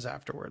happens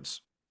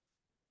afterwards.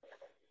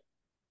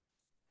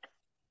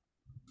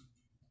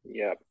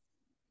 Yep.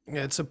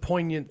 Yeah, it's a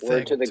poignant thing.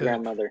 Word to the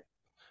grandmother.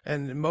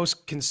 And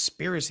most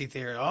conspiracy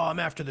theory, I'm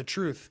after the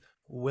truth,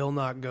 will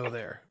not go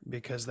there,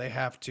 because they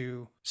have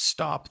to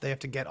stop. They have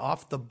to get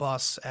off the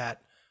bus at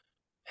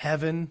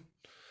heaven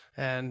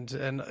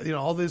and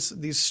all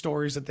these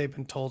stories that they've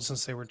been told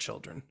since they were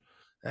children.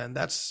 And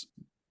that's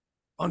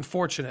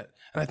unfortunate.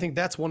 And I think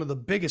that's one of the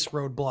biggest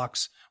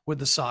roadblocks with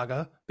the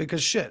saga,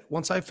 because shit,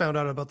 once I found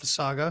out about the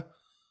saga,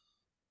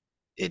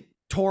 it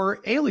tore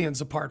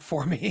aliens apart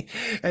for me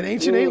and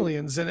ancient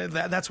aliens. And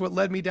that's what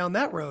led me down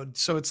that road.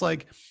 So it's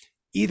like,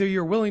 either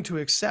you're willing to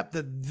accept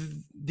that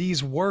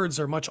these words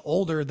are much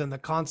older than the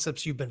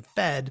concepts you've been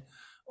fed,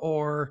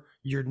 or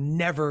you're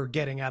never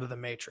getting out of the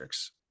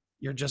matrix.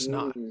 You're just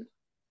not.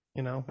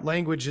 You know,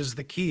 language is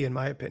the key, in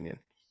my opinion.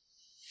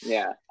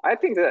 Yeah, I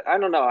think that, I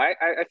don't know.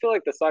 I feel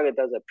like the Saga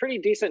does a pretty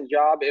decent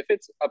job if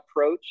it's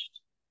approached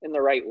in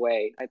the right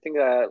way. I think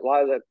a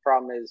lot of the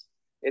problem is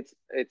it's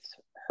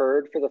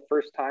heard for the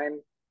first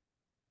time,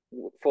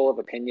 full of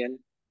opinion,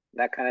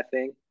 that kind of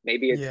thing.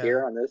 Maybe it's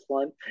here on this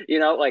one, you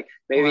know, like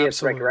maybe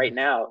it's like right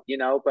now, you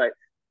know, but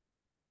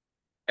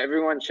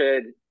everyone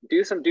should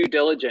do some due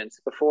diligence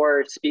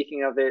before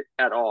speaking of it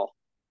at all,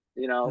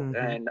 you know,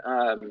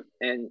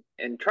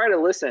 and try to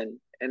listen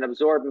and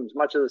absorb as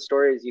much of the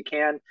story as you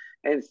can.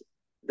 And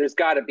there's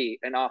got to be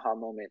an aha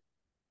moment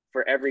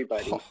for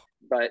everybody.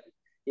 But,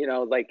 you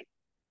know, like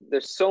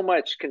there's so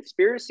much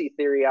conspiracy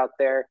theory out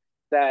there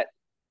that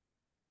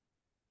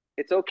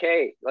it's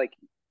okay. Like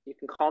you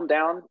can calm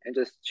down and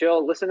just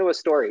chill, listen to a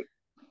story,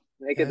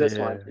 make it this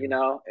one, you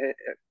know.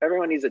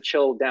 Everyone needs to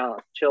chill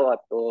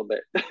up a little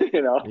bit,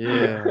 you know.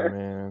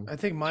 Man. I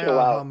think my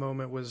aha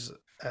moment was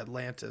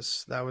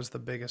Atlantis. That was the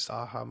biggest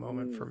aha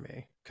moment for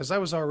me, because I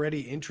was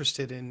already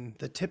interested in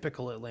the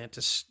typical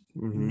Atlantis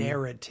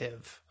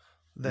narrative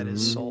that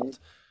is sold.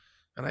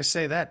 And I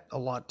say that a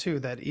lot too,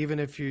 that even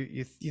if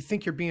you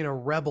think you're being a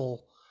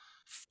rebel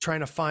trying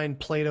to find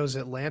Plato's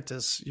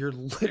Atlantis, you're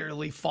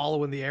literally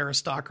following the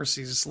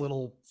aristocracy's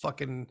little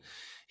fucking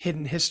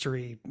hidden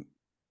history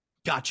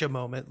gotcha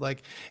moment.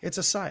 Like, it's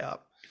a psyop.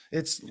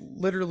 It's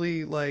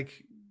literally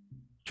like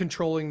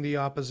controlling the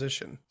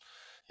opposition.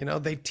 You know,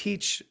 they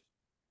teach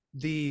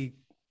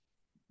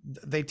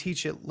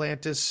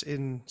Atlantis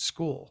in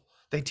school.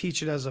 They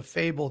teach it as a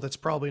fable that's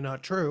probably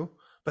not true,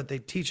 but they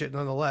teach it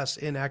nonetheless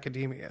in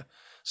academia.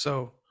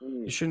 So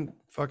you shouldn't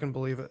fucking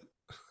believe it.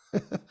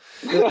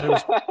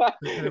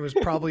 it was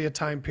probably a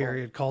time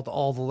period called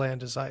All the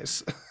Land is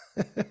Ice.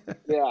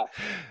 Yeah.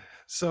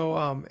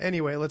 So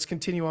anyway, let's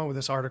continue on with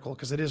this article,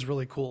 because it is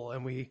really cool,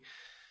 and we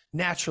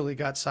naturally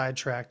got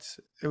sidetracked.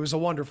 It was a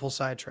wonderful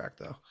sidetrack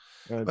though.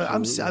 Absolutely. But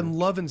I'm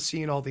loving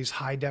seeing all these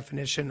high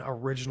definition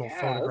original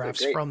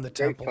photographs from the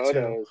temple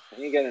too.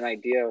 And you get an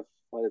idea of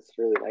what it's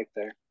really like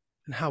there,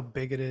 and how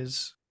big it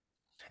is,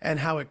 and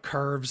how it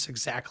curves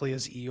exactly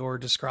as Eeyore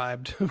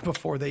described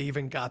before they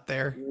even got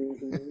there.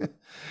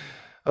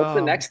 What's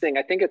the next thing?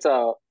 I think it's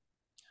a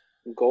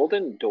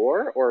golden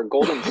door or a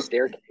golden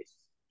staircase.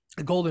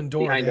 A golden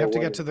door. They have to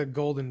get to the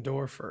golden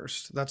door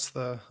first. That's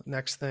the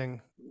next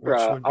thing.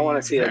 Bruh, I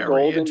want to see a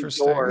golden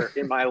door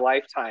in my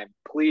lifetime,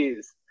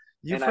 please.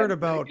 You've heard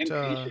about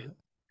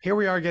here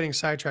we are getting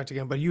sidetracked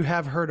again, but you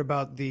have heard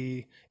about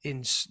the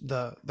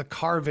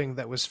carving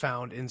that was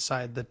found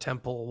inside the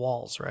temple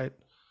walls, right?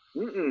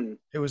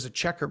 It was a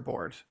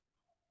checkerboard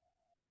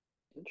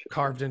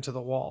carved into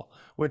the wall,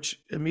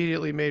 which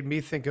immediately made me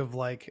think of,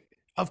 like,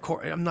 of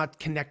course, I'm not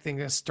connecting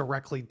this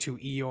directly to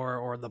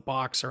Eeyore or the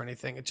box or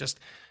anything. It just,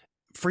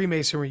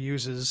 Freemasonry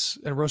uses,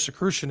 and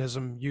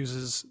Rosicrucianism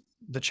uses,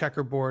 the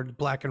checkerboard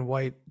black and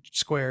white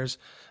squares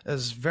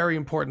as very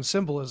important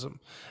symbolism.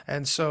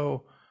 And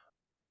so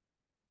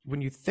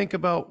when you think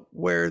about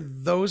where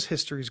those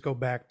histories go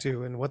back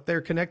to and what they're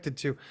connected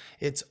to,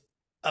 it's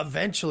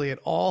eventually it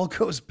all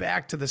goes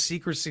back to the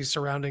secrecy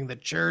surrounding the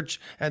church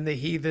and the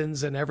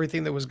heathens and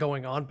everything that was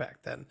going on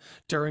back then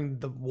during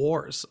the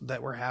wars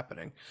that were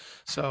happening.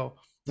 So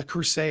the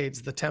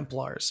Crusades, the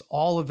Templars,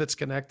 all of it's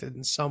connected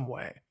in some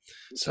way.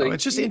 So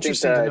it's just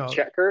interesting to know.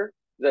 Checker,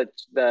 the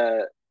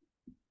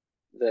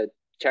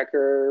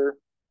checker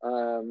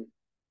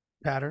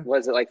pattern,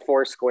 was it like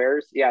 4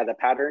 squares? Yeah, the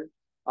pattern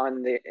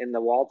in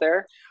the wall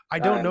there. I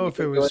don't know if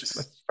it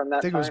was from that time.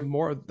 I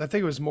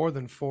think it was more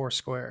than 4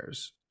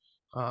 squares.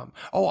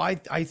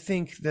 I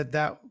think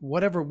that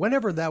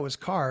whenever that was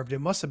carved, it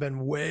must have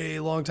been way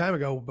long time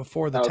ago,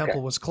 before the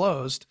temple was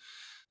closed,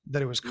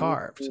 that it was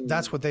carved.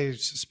 That's what they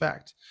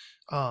suspect.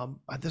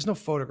 There's no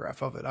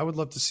photograph of it. I would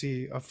love to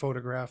see a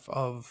photograph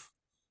of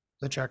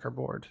the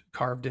checkerboard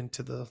carved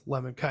into the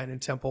Lemminkainen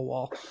temple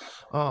wall,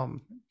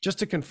 just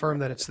to confirm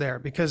that it's there,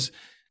 because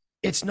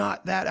it's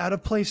not that out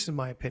of place, in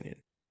my opinion.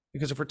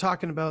 Because if we're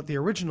talking about the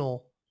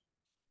original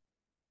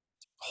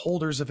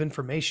holders of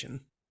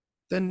information,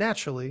 then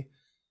naturally,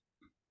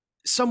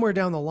 somewhere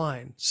down the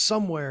line,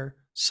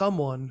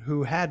 someone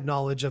who had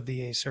knowledge of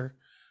the Aesir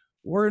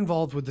were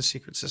involved with the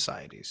secret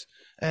societies.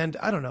 And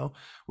I don't know,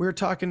 we were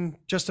talking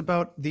just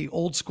about the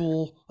old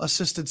school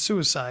assisted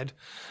suicide,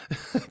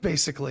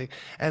 basically.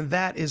 And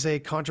that is a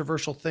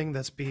controversial thing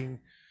that's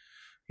being,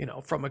 you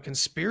know, from a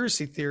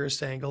conspiracy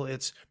theorist angle,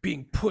 it's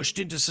being pushed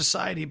into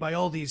society by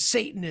all these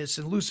Satanists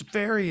and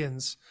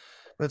Luciferians.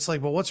 But it's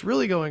like, well, what's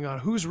really going on?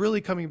 Who's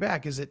really coming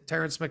back? Is it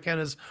Terence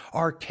McKenna's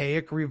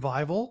archaic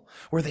revival,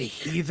 where the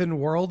heathen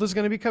world is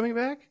going to be coming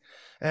back?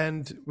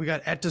 And we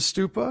got Etta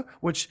Stupa,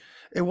 which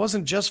it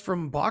wasn't just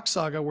from Box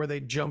Saga where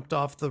they jumped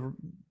off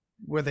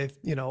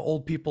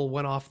old people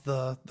went off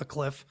the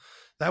cliff.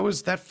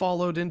 That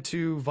followed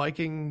into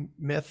Viking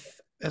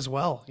myth as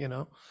well, you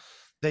know.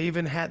 They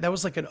even had, that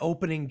was like an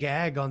opening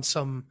gag on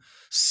some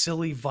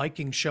silly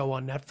Viking show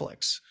on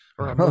Netflix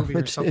or a movie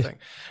or something,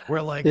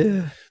 where like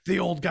the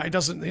old guy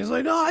doesn't, he's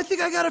like, no, I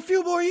think I got a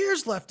few more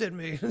years left in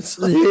me. It's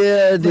like,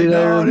 dude, like,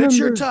 no, it's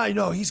your time.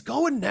 No, he's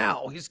going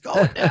now. He's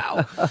going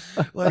now.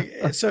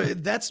 Like, so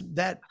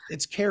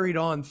it's carried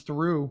on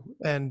through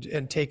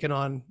and taken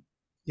on,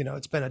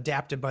 it's been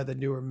adapted by the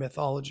newer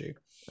mythology.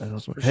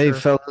 Hey,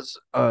 fellas,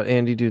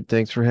 Andy, dude,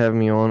 thanks for having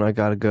me on. I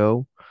gotta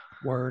go.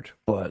 Word.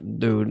 But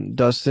dude,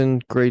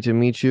 Dustin, great to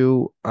meet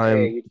you.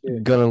 I'm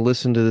gonna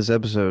listen to this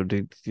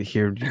episode to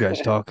hear you guys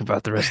talk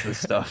about the rest of the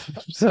stuff.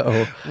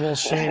 So, well,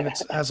 Shane,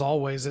 it's as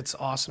always, it's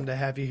awesome to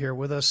have you here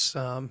with us.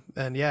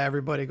 And yeah,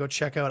 everybody go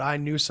check out I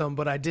Knew Some,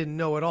 But I Didn't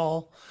Know It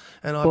All.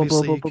 And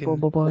obviously you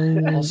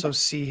can also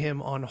see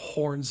him on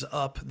Horns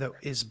Up, that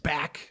is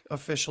back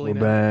officially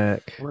now.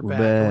 We're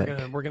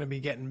back. We're gonna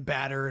be getting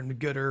badder and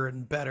gooder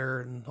and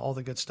better and all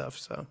the good stuff.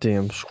 So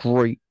damn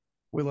straight.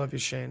 We love you,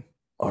 Shane.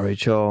 All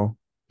right, y'all.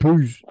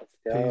 Peace.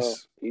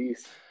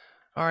 Peace.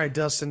 All right,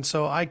 Dustin.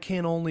 So I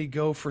can only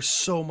go for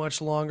so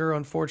much longer,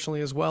 unfortunately,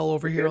 as well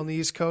over here on the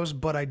East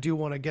Coast, but I do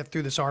want to get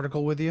through this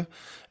article with you.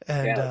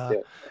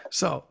 And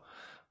so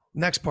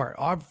next part,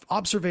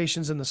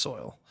 observations in the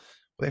soil.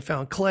 They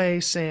found clay,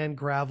 sand,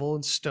 gravel,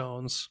 and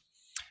stones.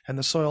 And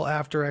the soil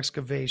after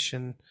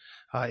excavation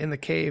in the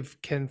cave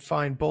can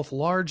find both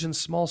large and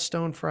small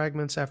stone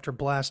fragments after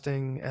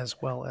blasting,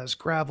 as well as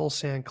gravel,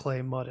 sand,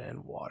 clay, mud,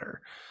 and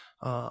water.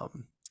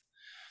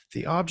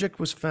 The object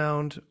was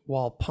found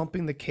while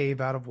pumping the cave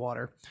out of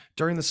water.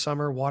 During the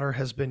summer, water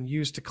has been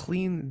used to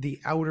clean the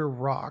outer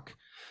rock,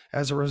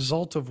 as a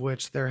result of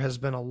which there has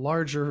been a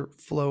larger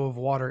flow of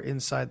water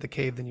inside the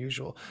cave than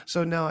usual.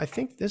 So now I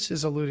think this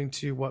is alluding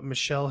to what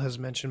Michelle has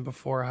mentioned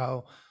before,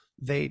 how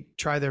they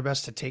try their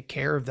best to take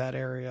care of that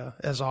area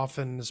as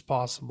often as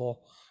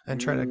possible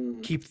and try to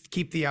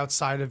keep the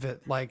outside of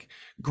it like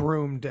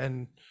groomed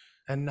and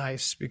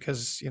nice,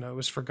 because it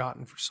was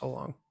forgotten for so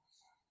long.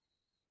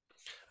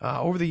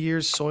 Over the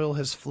years, soil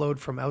has flowed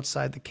from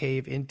outside the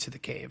cave into the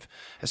cave,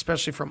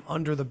 especially from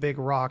under the big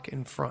rock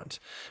in front,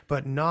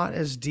 but not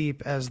as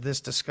deep as this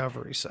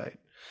discovery site.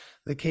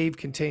 The cave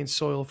contains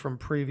soil from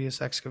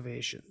previous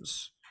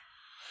excavations.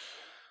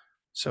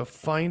 So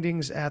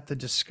findings at the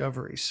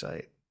discovery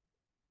site.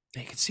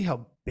 You can see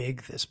how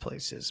big this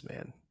place is,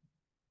 man.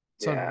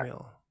 It's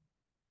unreal.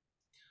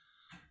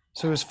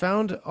 So it was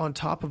found on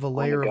top of a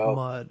layer of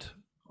mud.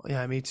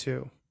 Yeah, me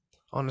too.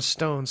 On a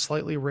stone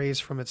slightly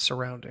raised from its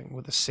surrounding,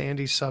 with a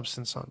sandy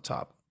substance on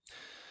top.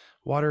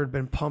 Water had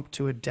been pumped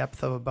to a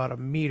depth of about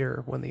 1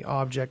 meter when the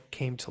object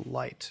came to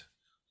light.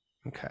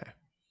 Okay.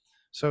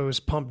 So it was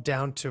pumped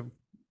down to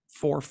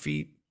 4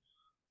 feet,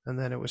 and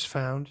then it was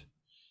found.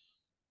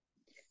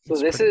 So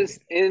this is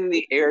in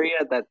the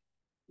area that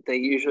they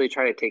usually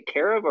try to take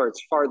care of, or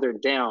it's farther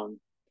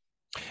down?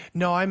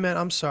 No,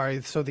 I'm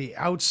sorry. So the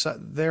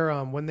outside there,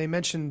 when they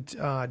mentioned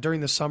during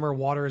the summer,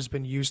 water has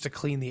been used to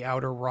clean the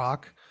outer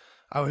rock.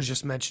 I was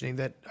just mentioning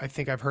that I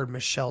think I've heard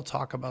Michelle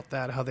talk about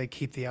that, how they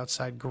keep the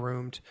outside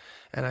groomed.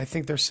 And I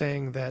think they're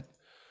saying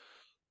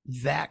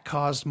that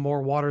caused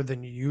more water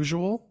than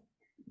usual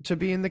to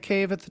be in the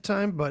cave at the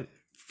time. But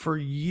for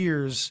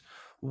years,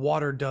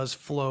 water does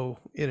flow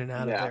in and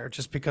out of there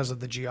just because of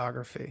the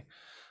geography.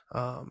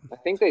 I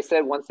think they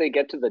said once they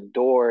get to the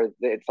door,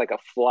 it's like a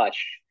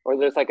flush, or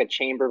there's like a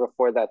chamber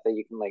before that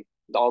you can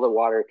all the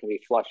water can be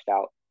flushed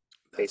out.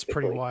 That's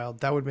pretty wild.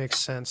 That would make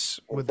sense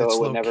with its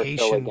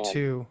location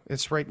too.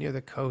 It's right near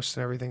the coast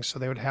and everything, so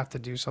they would have to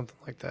do something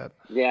like that.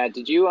 Yeah.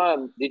 Did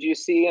you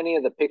see any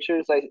of the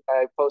pictures I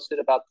posted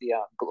about the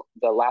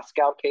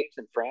Lascaux caves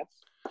in France?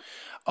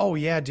 Oh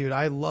yeah, dude.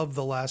 I love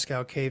the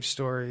Lascaux cave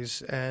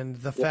stories, and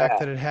the fact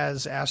that it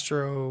has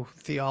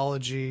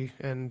astrotheology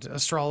and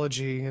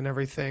astrology and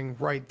everything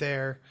right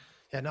there.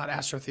 Yeah, not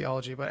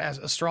astrotheology, but as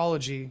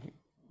astrology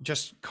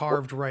just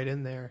carved right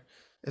in there.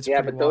 It's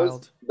pretty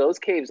wild. Those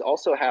caves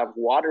also have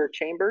water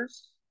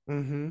chambers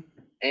and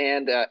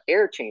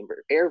air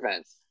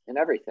vents and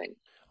everything.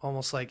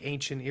 Almost like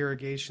ancient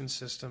irrigation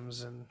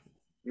systems and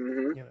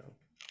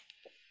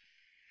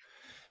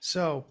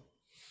So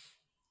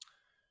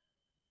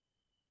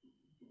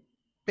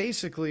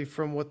basically,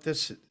 from what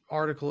this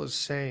article is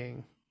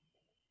saying,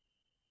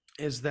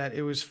 is that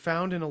it was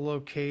found in a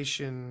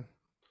location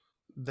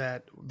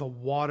that the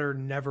water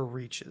never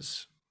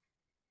reaches.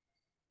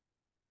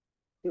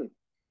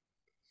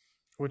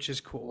 Which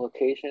is cool.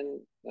 Location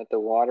that the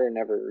water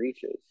never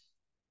reaches,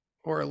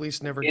 or at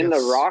least never in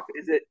gets... the rock.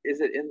 Is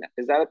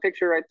that a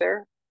picture right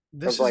there?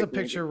 This is a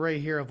picture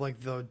right here of like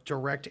the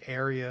direct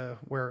area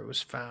where it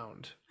was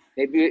found.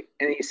 Maybe,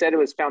 and you said it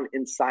was found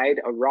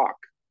inside a rock.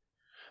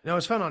 No, it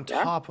was found on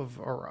top of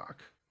a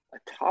rock.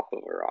 Top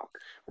of a rock.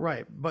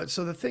 Right. But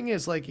so the thing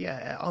is, like,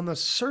 on the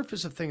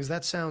surface of things,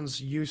 that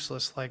sounds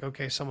useless. Like,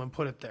 okay, someone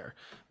put it there.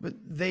 But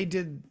they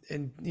did,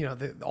 and,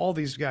 all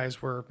these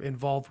guys were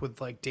involved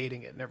with, like,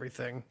 dating it and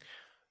everything.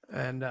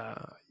 And,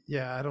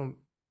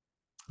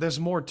 there's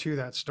more to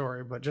that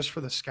story, but just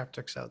for the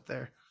skeptics out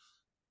there,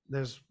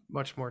 there's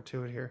much more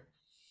to it here.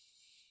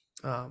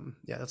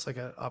 That's like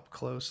an up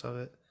close of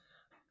it.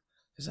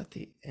 Is that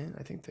the end?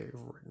 I think they've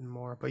written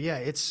more, but yeah,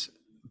 it's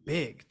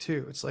big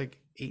too. It's like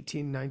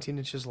 18, 19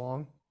 inches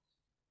long.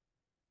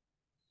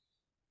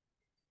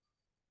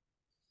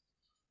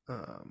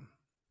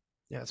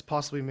 Yeah, it's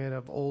possibly made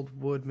of old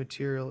wood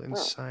material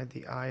inside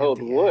the eye of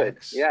the wood.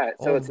 axe. Yeah,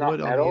 so Old it's not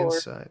wood on metal the or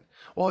inside.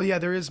 Well, yeah,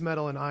 there is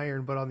metal and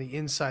iron, but on the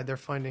inside they're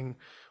finding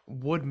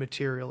wood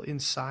material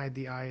inside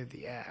the eye of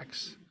the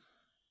axe.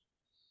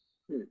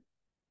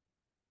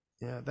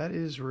 Yeah, that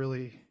is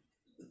really.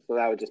 So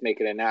that would just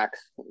make it an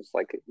axe. It's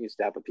like it used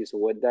to have a piece of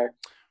wood there.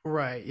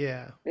 Right,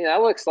 yeah. I mean,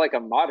 that looks like a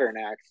modern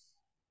axe.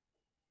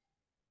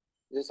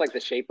 Just like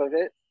the shape of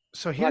it.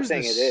 So I'm not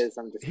saying it is.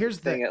 I'm just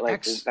saying it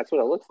like that's what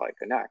it looks like,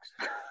 an axe.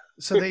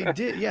 So they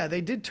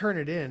did turn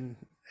it in,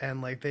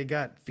 and like they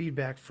got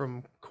feedback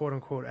from quote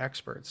unquote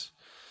experts.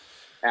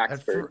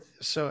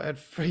 Experts. Experts.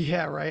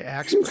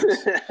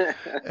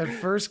 At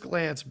first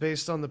glance,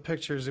 based on the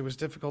pictures, it was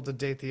difficult to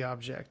date the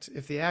object.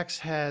 If the axe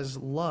has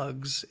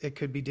lugs, it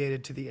could be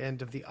dated to the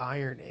end of the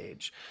Iron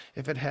Age.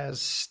 If it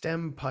has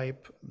stem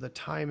pipe, the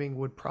timing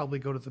would probably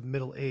go to the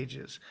Middle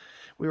Ages.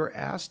 We were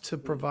asked to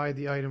provide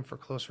the item for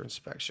closer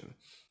inspection.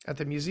 At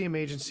the museum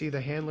agency,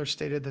 the handler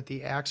stated that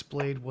the axe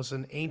blade was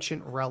an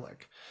ancient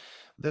relic.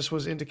 This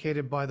was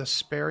indicated by the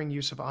sparing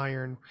use of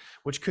iron,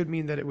 which could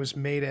mean that it was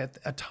made at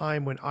a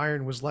time when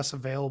iron was less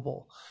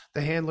available.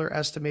 The handler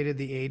estimated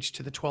the age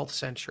to the 12th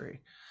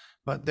century,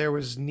 but there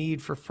was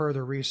need for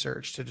further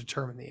research to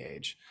determine the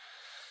age.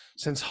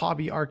 Since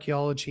hobby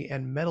archaeology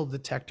and metal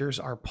detectors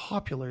are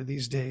popular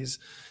these days,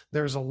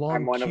 there's a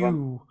long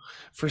queue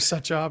for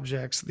such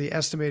objects. The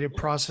estimated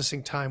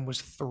processing time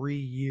was 3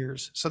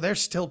 years. So they're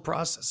still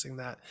processing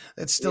that.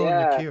 It's still in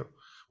the queue.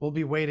 We'll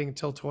be waiting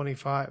until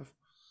 25.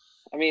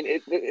 I mean,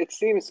 it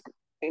seems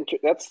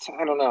that's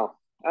I don't know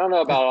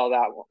about all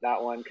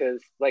that one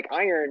because like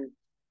iron,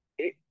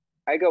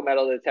 I go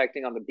metal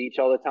detecting on the beach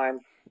all the time,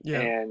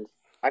 and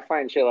I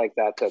find shit like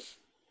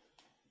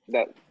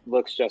that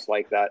looks just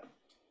like that.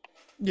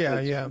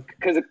 Yeah.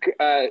 Because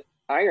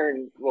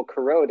iron will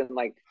corrode and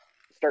like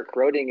start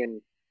corroding in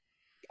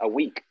a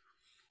week.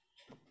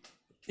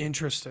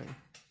 Interesting.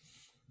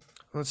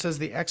 Well, it says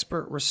the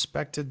expert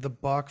respected the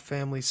Bach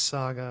family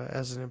saga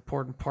as an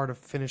important part of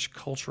Finnish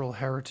cultural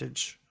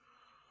heritage.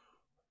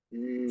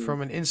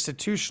 From an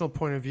institutional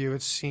point of view,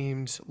 it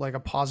seemed like a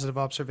positive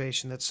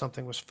observation that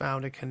something was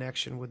found in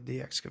connection with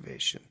the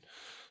excavation.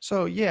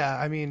 So, yeah,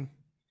 I mean,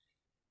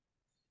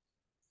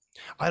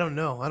 I don't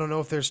know. I don't know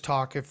if there's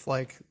talk if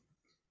like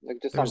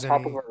just on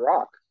top of a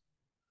rock.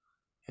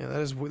 Yeah,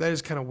 that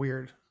is kind of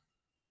weird.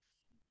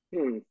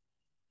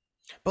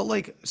 But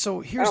like, so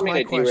here's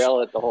my question.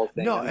 Derail it, the whole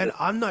thing. No, and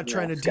I'm not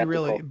trying to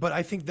derail it, but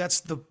I think that's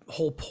the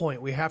whole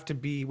point. We have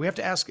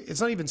to ask. It's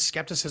not even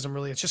skepticism,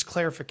 really. It's just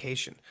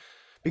clarification,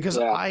 because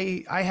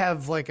I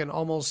have like an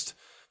almost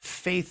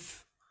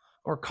faith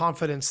or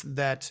confidence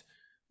that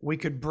we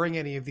could bring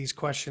any of these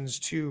questions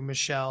to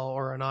Michelle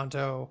or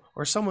Ananto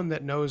or someone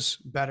that knows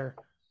better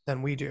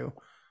than we do.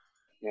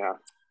 Yeah.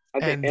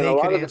 And they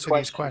could answer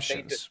these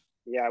questions.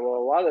 A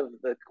lot of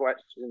the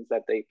questions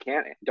that they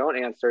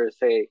don't answer is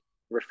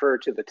refer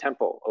to the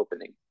temple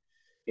opening,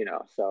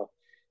 so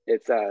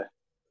it's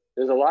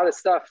there's a lot of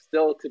stuff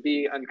still to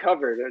be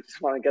uncovered. I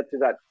just want to get to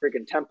that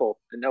freaking temple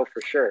and know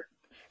for sure.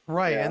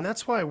 Right. And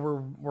that's why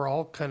we're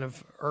all kind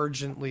of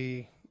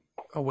urgently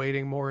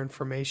awaiting more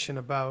information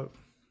about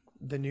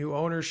the new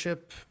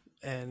ownership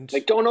and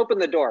like, don't open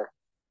the door.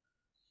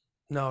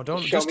 No,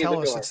 don't just tell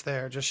us it's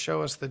there. Just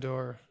show us the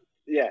door.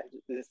 Yeah.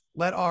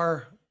 Let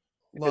our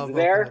love open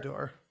the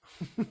door.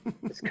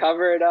 Just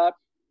cover it up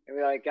and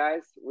be like,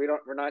 guys,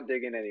 we're not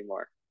digging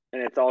anymore,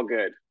 and it's all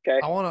good. Okay.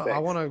 I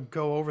wanna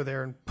go over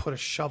there and put a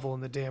shovel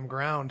in the damn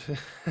ground.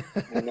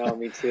 I know,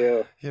 me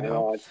too. I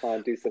just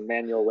want to do some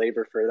manual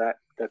labor for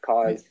the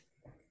cause.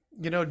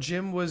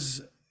 Jim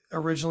was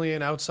originally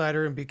an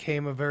outsider and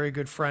became a very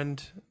good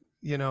friend.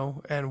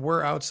 And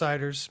we're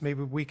outsiders.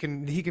 Maybe he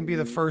can be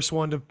the first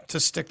one to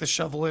stick the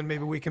shovel in.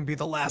 Maybe we can be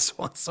the last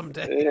one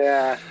someday.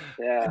 Yeah.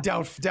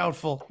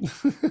 Doubtful.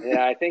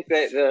 Yeah, I think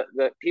that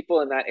the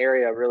people in that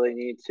area really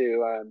need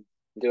to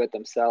do it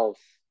themselves.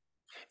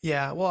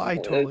 Yeah, well, I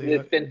totally.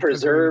 It's been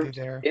preserved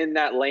in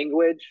that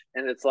language,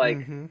 and it's like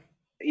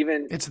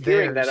even it's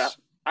hearing that,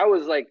 I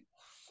was like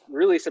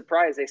really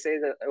surprised. They say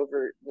that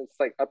it's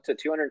like up to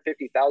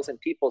 250,000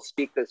 people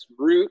speak this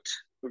root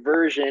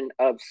version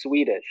of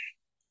Swedish.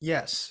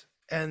 Yes,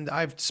 and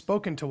I've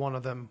spoken to one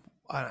of them.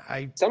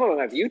 Some of them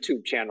have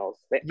YouTube channels.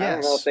 I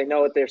don't know if they know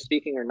what they're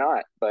speaking or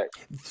not, but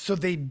so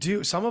they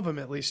do. Some of them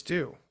at least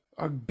do.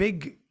 A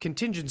big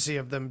contingency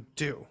of them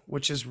do,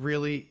 which is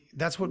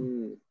that's what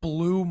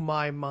blew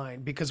my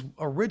mind, because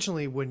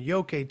originally when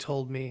Yoke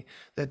told me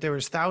that there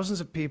was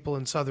thousands of people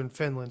in southern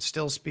Finland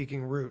still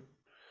speaking root,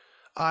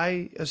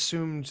 I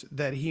assumed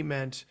that he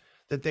meant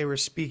that they were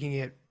speaking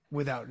it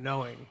without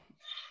knowing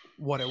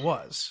what it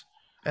was.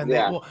 And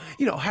they,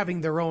 having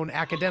their own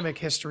academic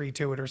history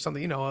to it or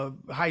something, a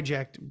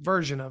hijacked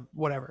version of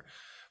whatever.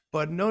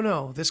 But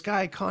no, this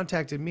guy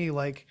contacted me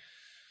like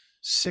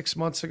 6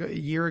 months ago, a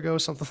year ago,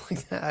 something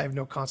like that. I have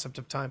no concept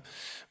of time,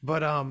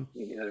 but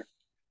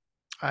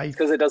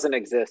because it doesn't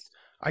exist.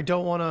 I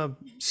don't want to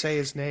say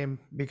his name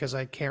because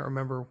I can't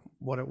remember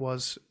what it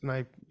was, and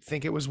I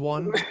think it was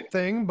one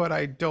thing, but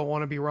I don't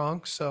want to be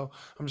wrong, so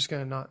I'm just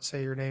gonna not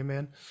say your name,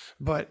 man.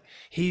 But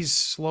he's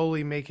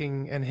slowly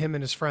making, and him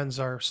and his friends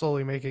are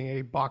slowly making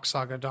a Box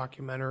Saga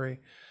documentary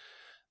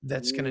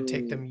that's going to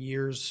take them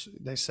years,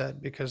 they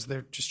said, because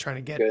they're just trying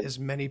to get as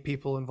many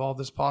people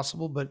involved as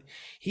possible. But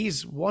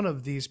he's one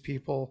of these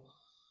people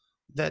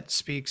that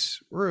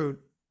speaks Root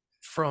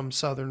from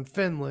southern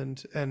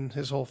Finland, and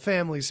his whole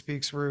family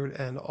speaks Root,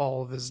 and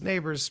all of his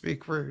neighbors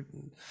speak Root.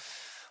 And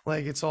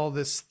like, it's all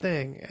this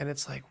thing, and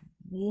it's like,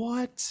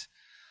 what?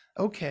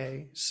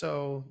 Okay,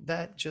 so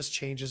that just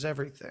changes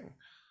everything.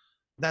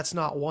 That's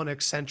not one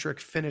eccentric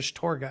Finnish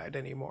tour guide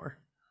anymore.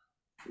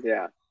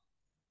 Yeah.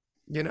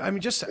 You know, I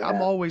mean, just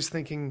I'm always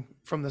thinking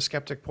from the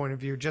skeptic point of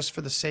view, just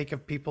for the sake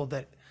of people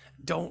that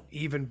don't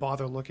even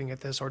bother looking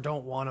at this or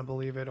don't want to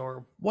believe it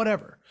or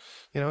whatever.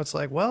 You know, it's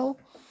like,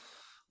 well,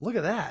 look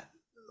at that.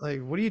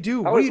 Like, what do you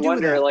do? What do you do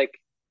with that? Like,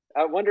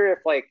 I wonder if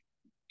like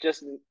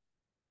just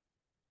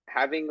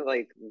having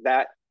like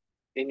that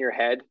in your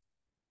head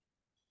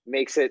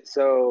makes it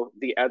so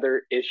the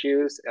other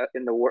issues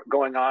in the work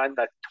going on,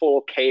 the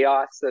total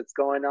chaos that's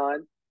going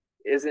on,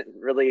 it doesn't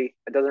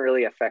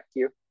really affect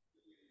you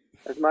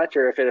as much,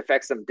 or if it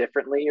affects them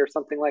differently or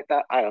something like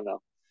that. I don't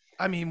know.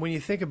 I mean, when you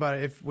think about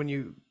it, when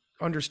you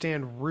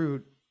understand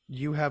Root,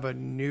 you have a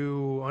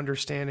new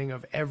understanding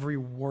of every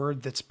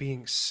word that's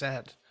being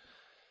said.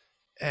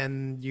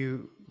 And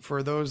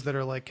for those that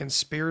are like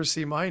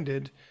conspiracy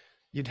minded,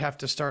 you'd have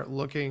to start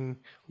looking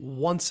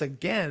once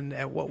again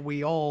at what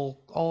we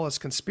all as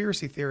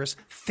conspiracy theorists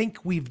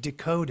think we've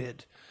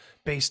decoded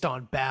based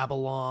on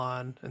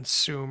Babylon and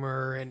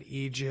Sumer and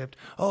Egypt.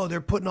 Oh,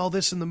 they're putting all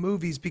this in the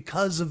movies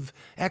because of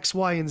X,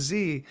 Y, and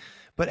Z.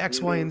 But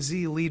X, Y, and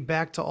Z lead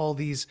back to all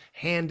these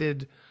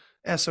handed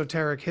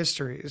esoteric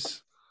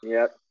histories.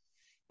 Yep.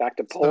 Back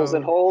to poles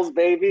and holes,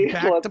 baby.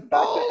 Back to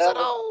poles and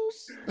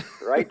holes.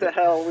 Right to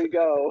hell we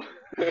go.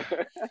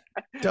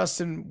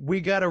 Dustin, we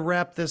got to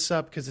wrap this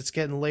up because it's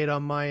getting late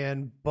on my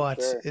end,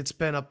 but it's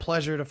been a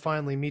pleasure to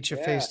finally meet you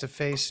face to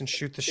face and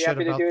shoot the shit about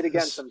this. Happy to do it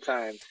again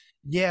sometime.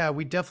 Yeah,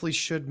 we definitely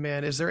should,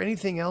 man. Is there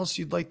anything else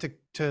you'd like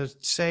to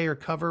say or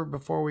cover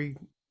before we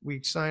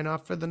sign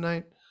off for the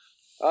night?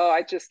 Oh,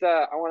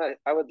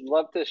 I would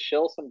love to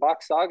shill some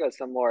Box Saga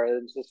some more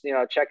and just,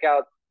 check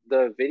out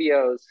the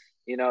videos.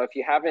 If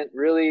you haven't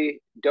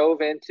really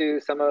dove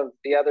into some of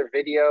the other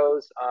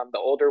videos, the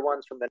older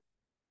ones from the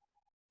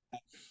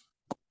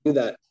do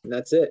that, and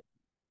that's it.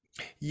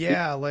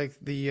 Yeah, like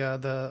the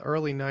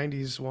early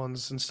 90s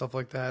ones and stuff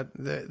like that.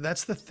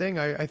 That's the thing.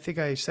 I think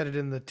I said it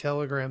in the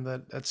Telegram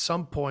that at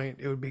some point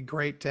it would be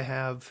great to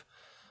have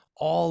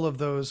all of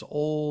those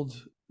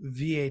old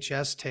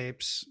VHS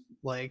tapes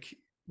like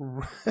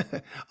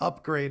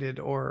upgraded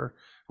or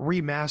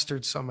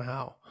remastered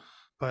somehow.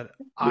 But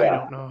I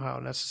don't know how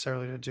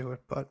necessarily to do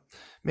it, but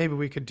maybe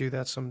we could do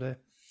that someday.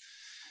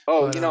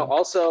 Oh, but,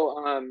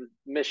 also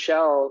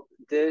Michelle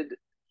did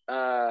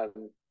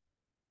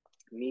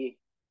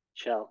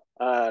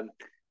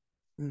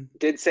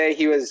did say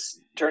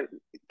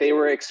they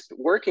were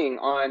working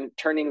on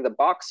turning the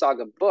Box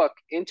Saga book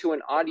into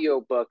an audio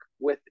book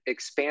with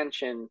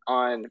expansion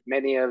on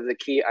many of the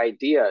key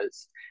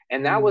ideas.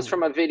 And that was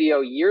from a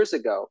video years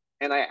ago.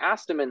 And I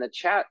asked him in the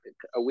chat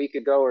a week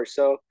ago or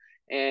so,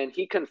 and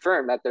he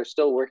confirmed that they're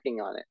still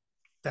working on it.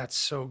 That's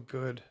so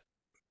good.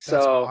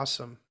 That's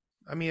awesome.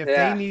 I mean, if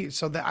they need,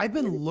 I've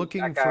been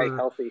looking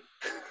for,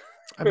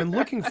 I've been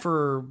looking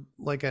for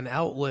like an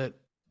outlet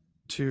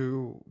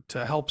to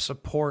help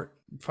support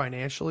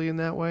financially in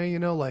that way,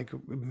 like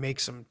make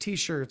some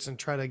t-shirts and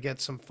try to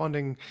get some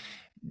funding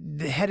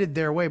headed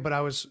their way. But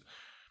I was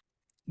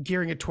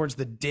gearing it towards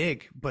the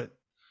dig, but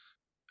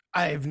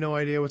I have no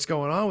idea what's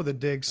going on with the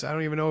digs. I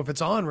don't even know if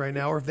it's on right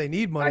now or if they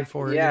need money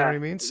for it. You know what I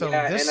mean? So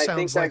this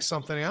sounds like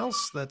something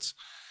else that's,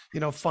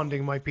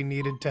 funding might be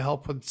needed to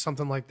help with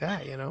something like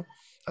that.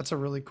 That's a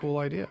really cool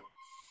idea.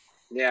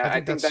 Yeah,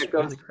 I think that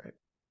goes really great.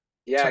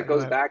 Yeah, it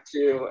goes back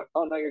to.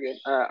 Oh no, you're good.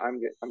 I'm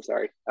good. I'm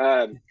sorry.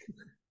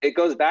 It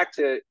goes back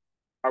to,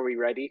 are we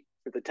ready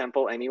for the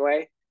temple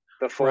anyway?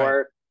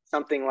 Before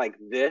something like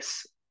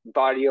this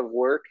body of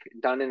work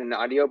done in an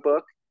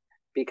audiobook,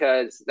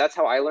 because that's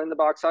how I learned the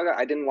Box Saga.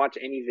 I didn't watch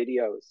any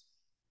videos.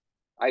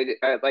 I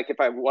like, if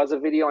I was a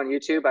video on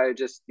YouTube, I would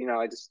just,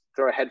 I just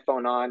throw a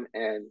headphone on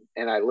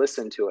and I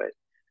listen to it.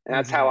 And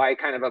that's how I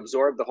kind of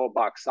absorbed the whole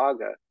Box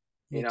Saga.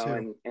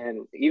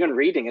 And even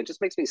reading, it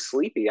just makes me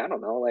sleepy. I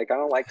don't know. Like, I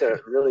don't like to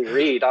really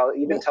read. I'll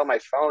even tell my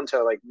phone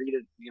to like read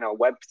it,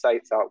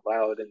 websites out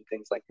loud and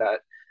things like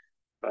that.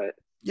 But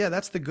yeah,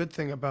 that's the good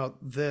thing about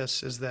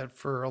this, is that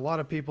for a lot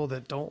of people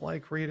that don't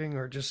like reading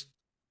or just,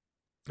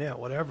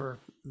 whatever,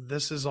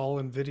 this is all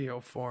in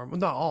video form. Well,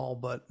 not all,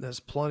 but there's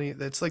plenty.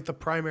 That's like the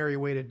primary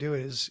way to do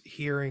it is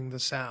hearing the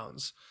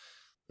sounds.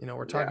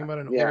 We're talking about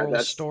an oral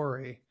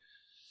story.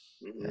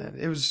 And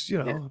it was,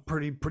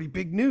 pretty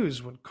big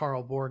news when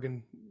Carl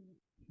Borgen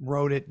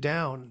wrote it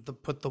down,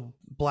 put the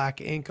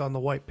black ink on the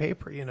white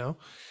paper, you know.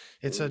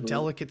 It's a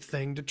delicate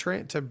thing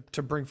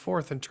to bring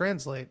forth and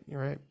translate,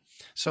 right?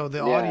 So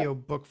the audio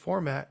book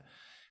format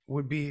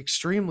would be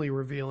extremely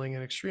revealing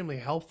and extremely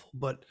helpful.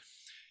 But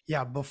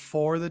yeah,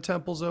 before the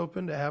temples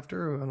opened,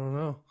 after, I don't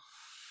know.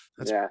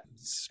 That's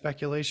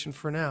speculation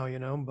for now, you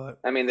know. But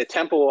I mean, the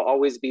temple will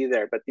always be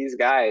there, but these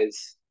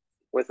guys,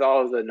 with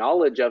all the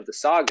knowledge of the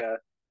saga,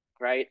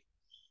 right?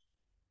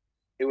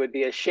 It would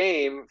be a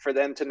shame for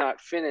them to not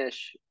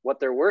finish what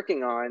they're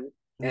working on,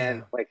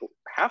 and like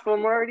half of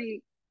them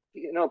already,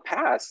 you know,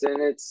 passed.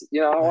 And it's,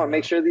 you know, I want to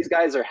make sure these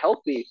guys are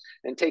healthy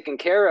and taken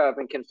care of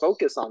and can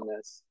focus on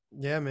this.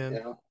 Yeah, man. You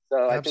know?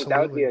 So I think that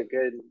would be a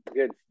good.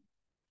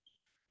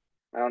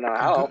 I don't know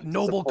how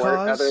noble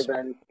cause other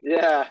than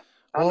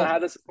I don't know how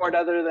to support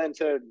other than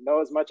to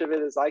know as much of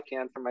it as I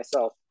can for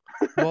myself.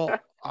 Well,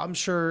 I'm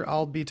sure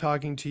I'll be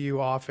talking to you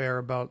off air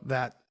about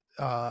that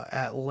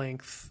at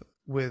length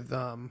with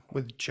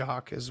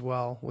Jock as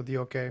well, with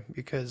Yoke,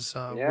 because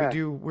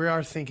we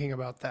are thinking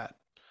about that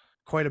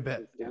quite a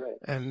bit,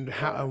 and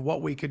how and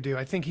what we could do.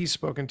 I think he's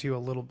spoken to you a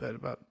little bit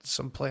about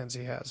some plans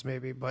he has,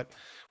 maybe, but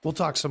we'll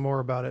talk some more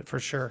about it for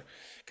sure,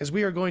 because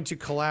we are going to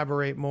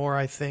collaborate more.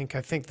 I think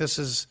this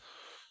is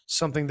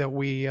something that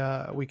we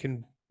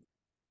can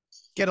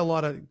get a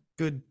lot of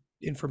good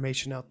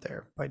information out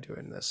there by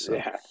doing this. So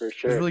yeah, for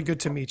sure. It's really good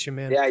to meet you,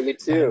 man. Yeah, you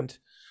too. And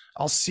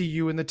I'll see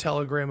you in the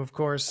Telegram, of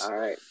course. All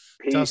right.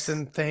 Peace.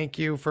 Dustin, thank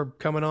you for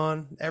coming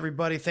on.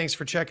 Everybody, thanks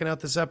for checking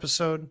out this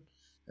episode.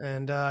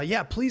 And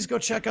please go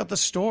check out the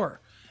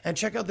store and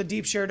check out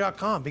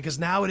thedeepshare.com, because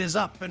now it is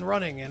up and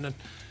running and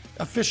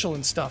official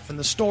and stuff. And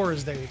the store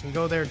is there. You can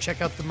go there and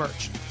check out the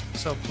merch.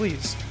 So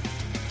please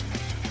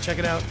check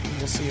it out, and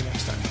we'll see you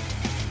next time.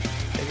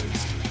 Take it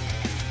easy.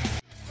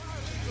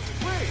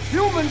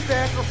 Human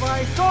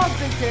sacrifice,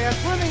 dogs and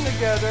cats living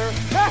together,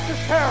 mass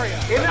hysteria.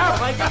 Enough,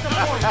 I get the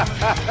point.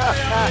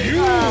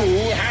 You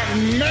have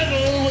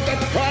meddled with the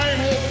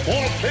primal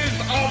forces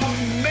of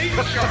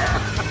nature.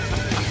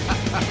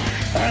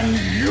 And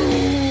you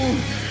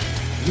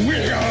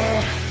will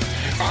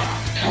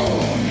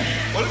atone.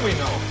 What do we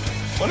know?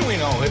 What do we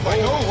know? If I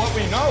know what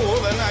we know,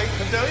 then I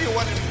can tell you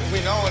what we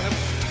know, and if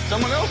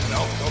someone else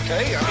knows,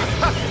 okay? I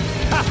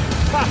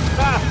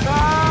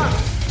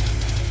mean...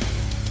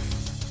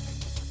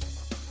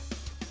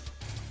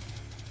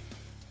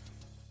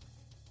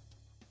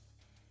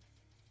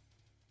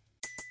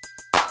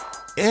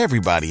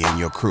 Everybody in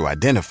your crew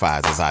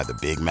identifies as either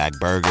Big Mac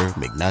Burger,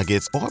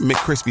 McNuggets, or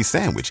McCrispy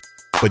Sandwich.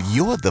 But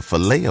you're the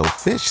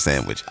Filet-O-Fish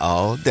Sandwich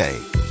all day.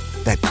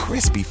 That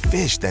crispy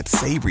fish, that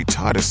savory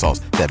tartar sauce,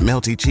 that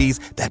melty cheese,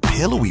 that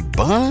pillowy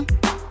bun.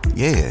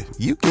 Yeah,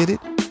 you get it.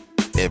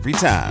 Every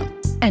time.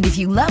 And if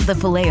you love the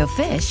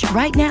Filet-O-Fish,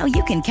 right now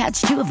you can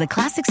catch two of the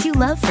classics you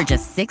love for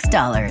just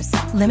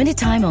 $6. Limited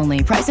time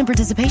only. Price and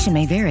participation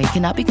may vary.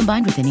 Cannot be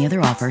combined with any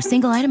other offer.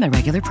 Single item at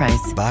regular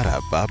price.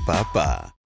 Ba-da-ba-ba-ba.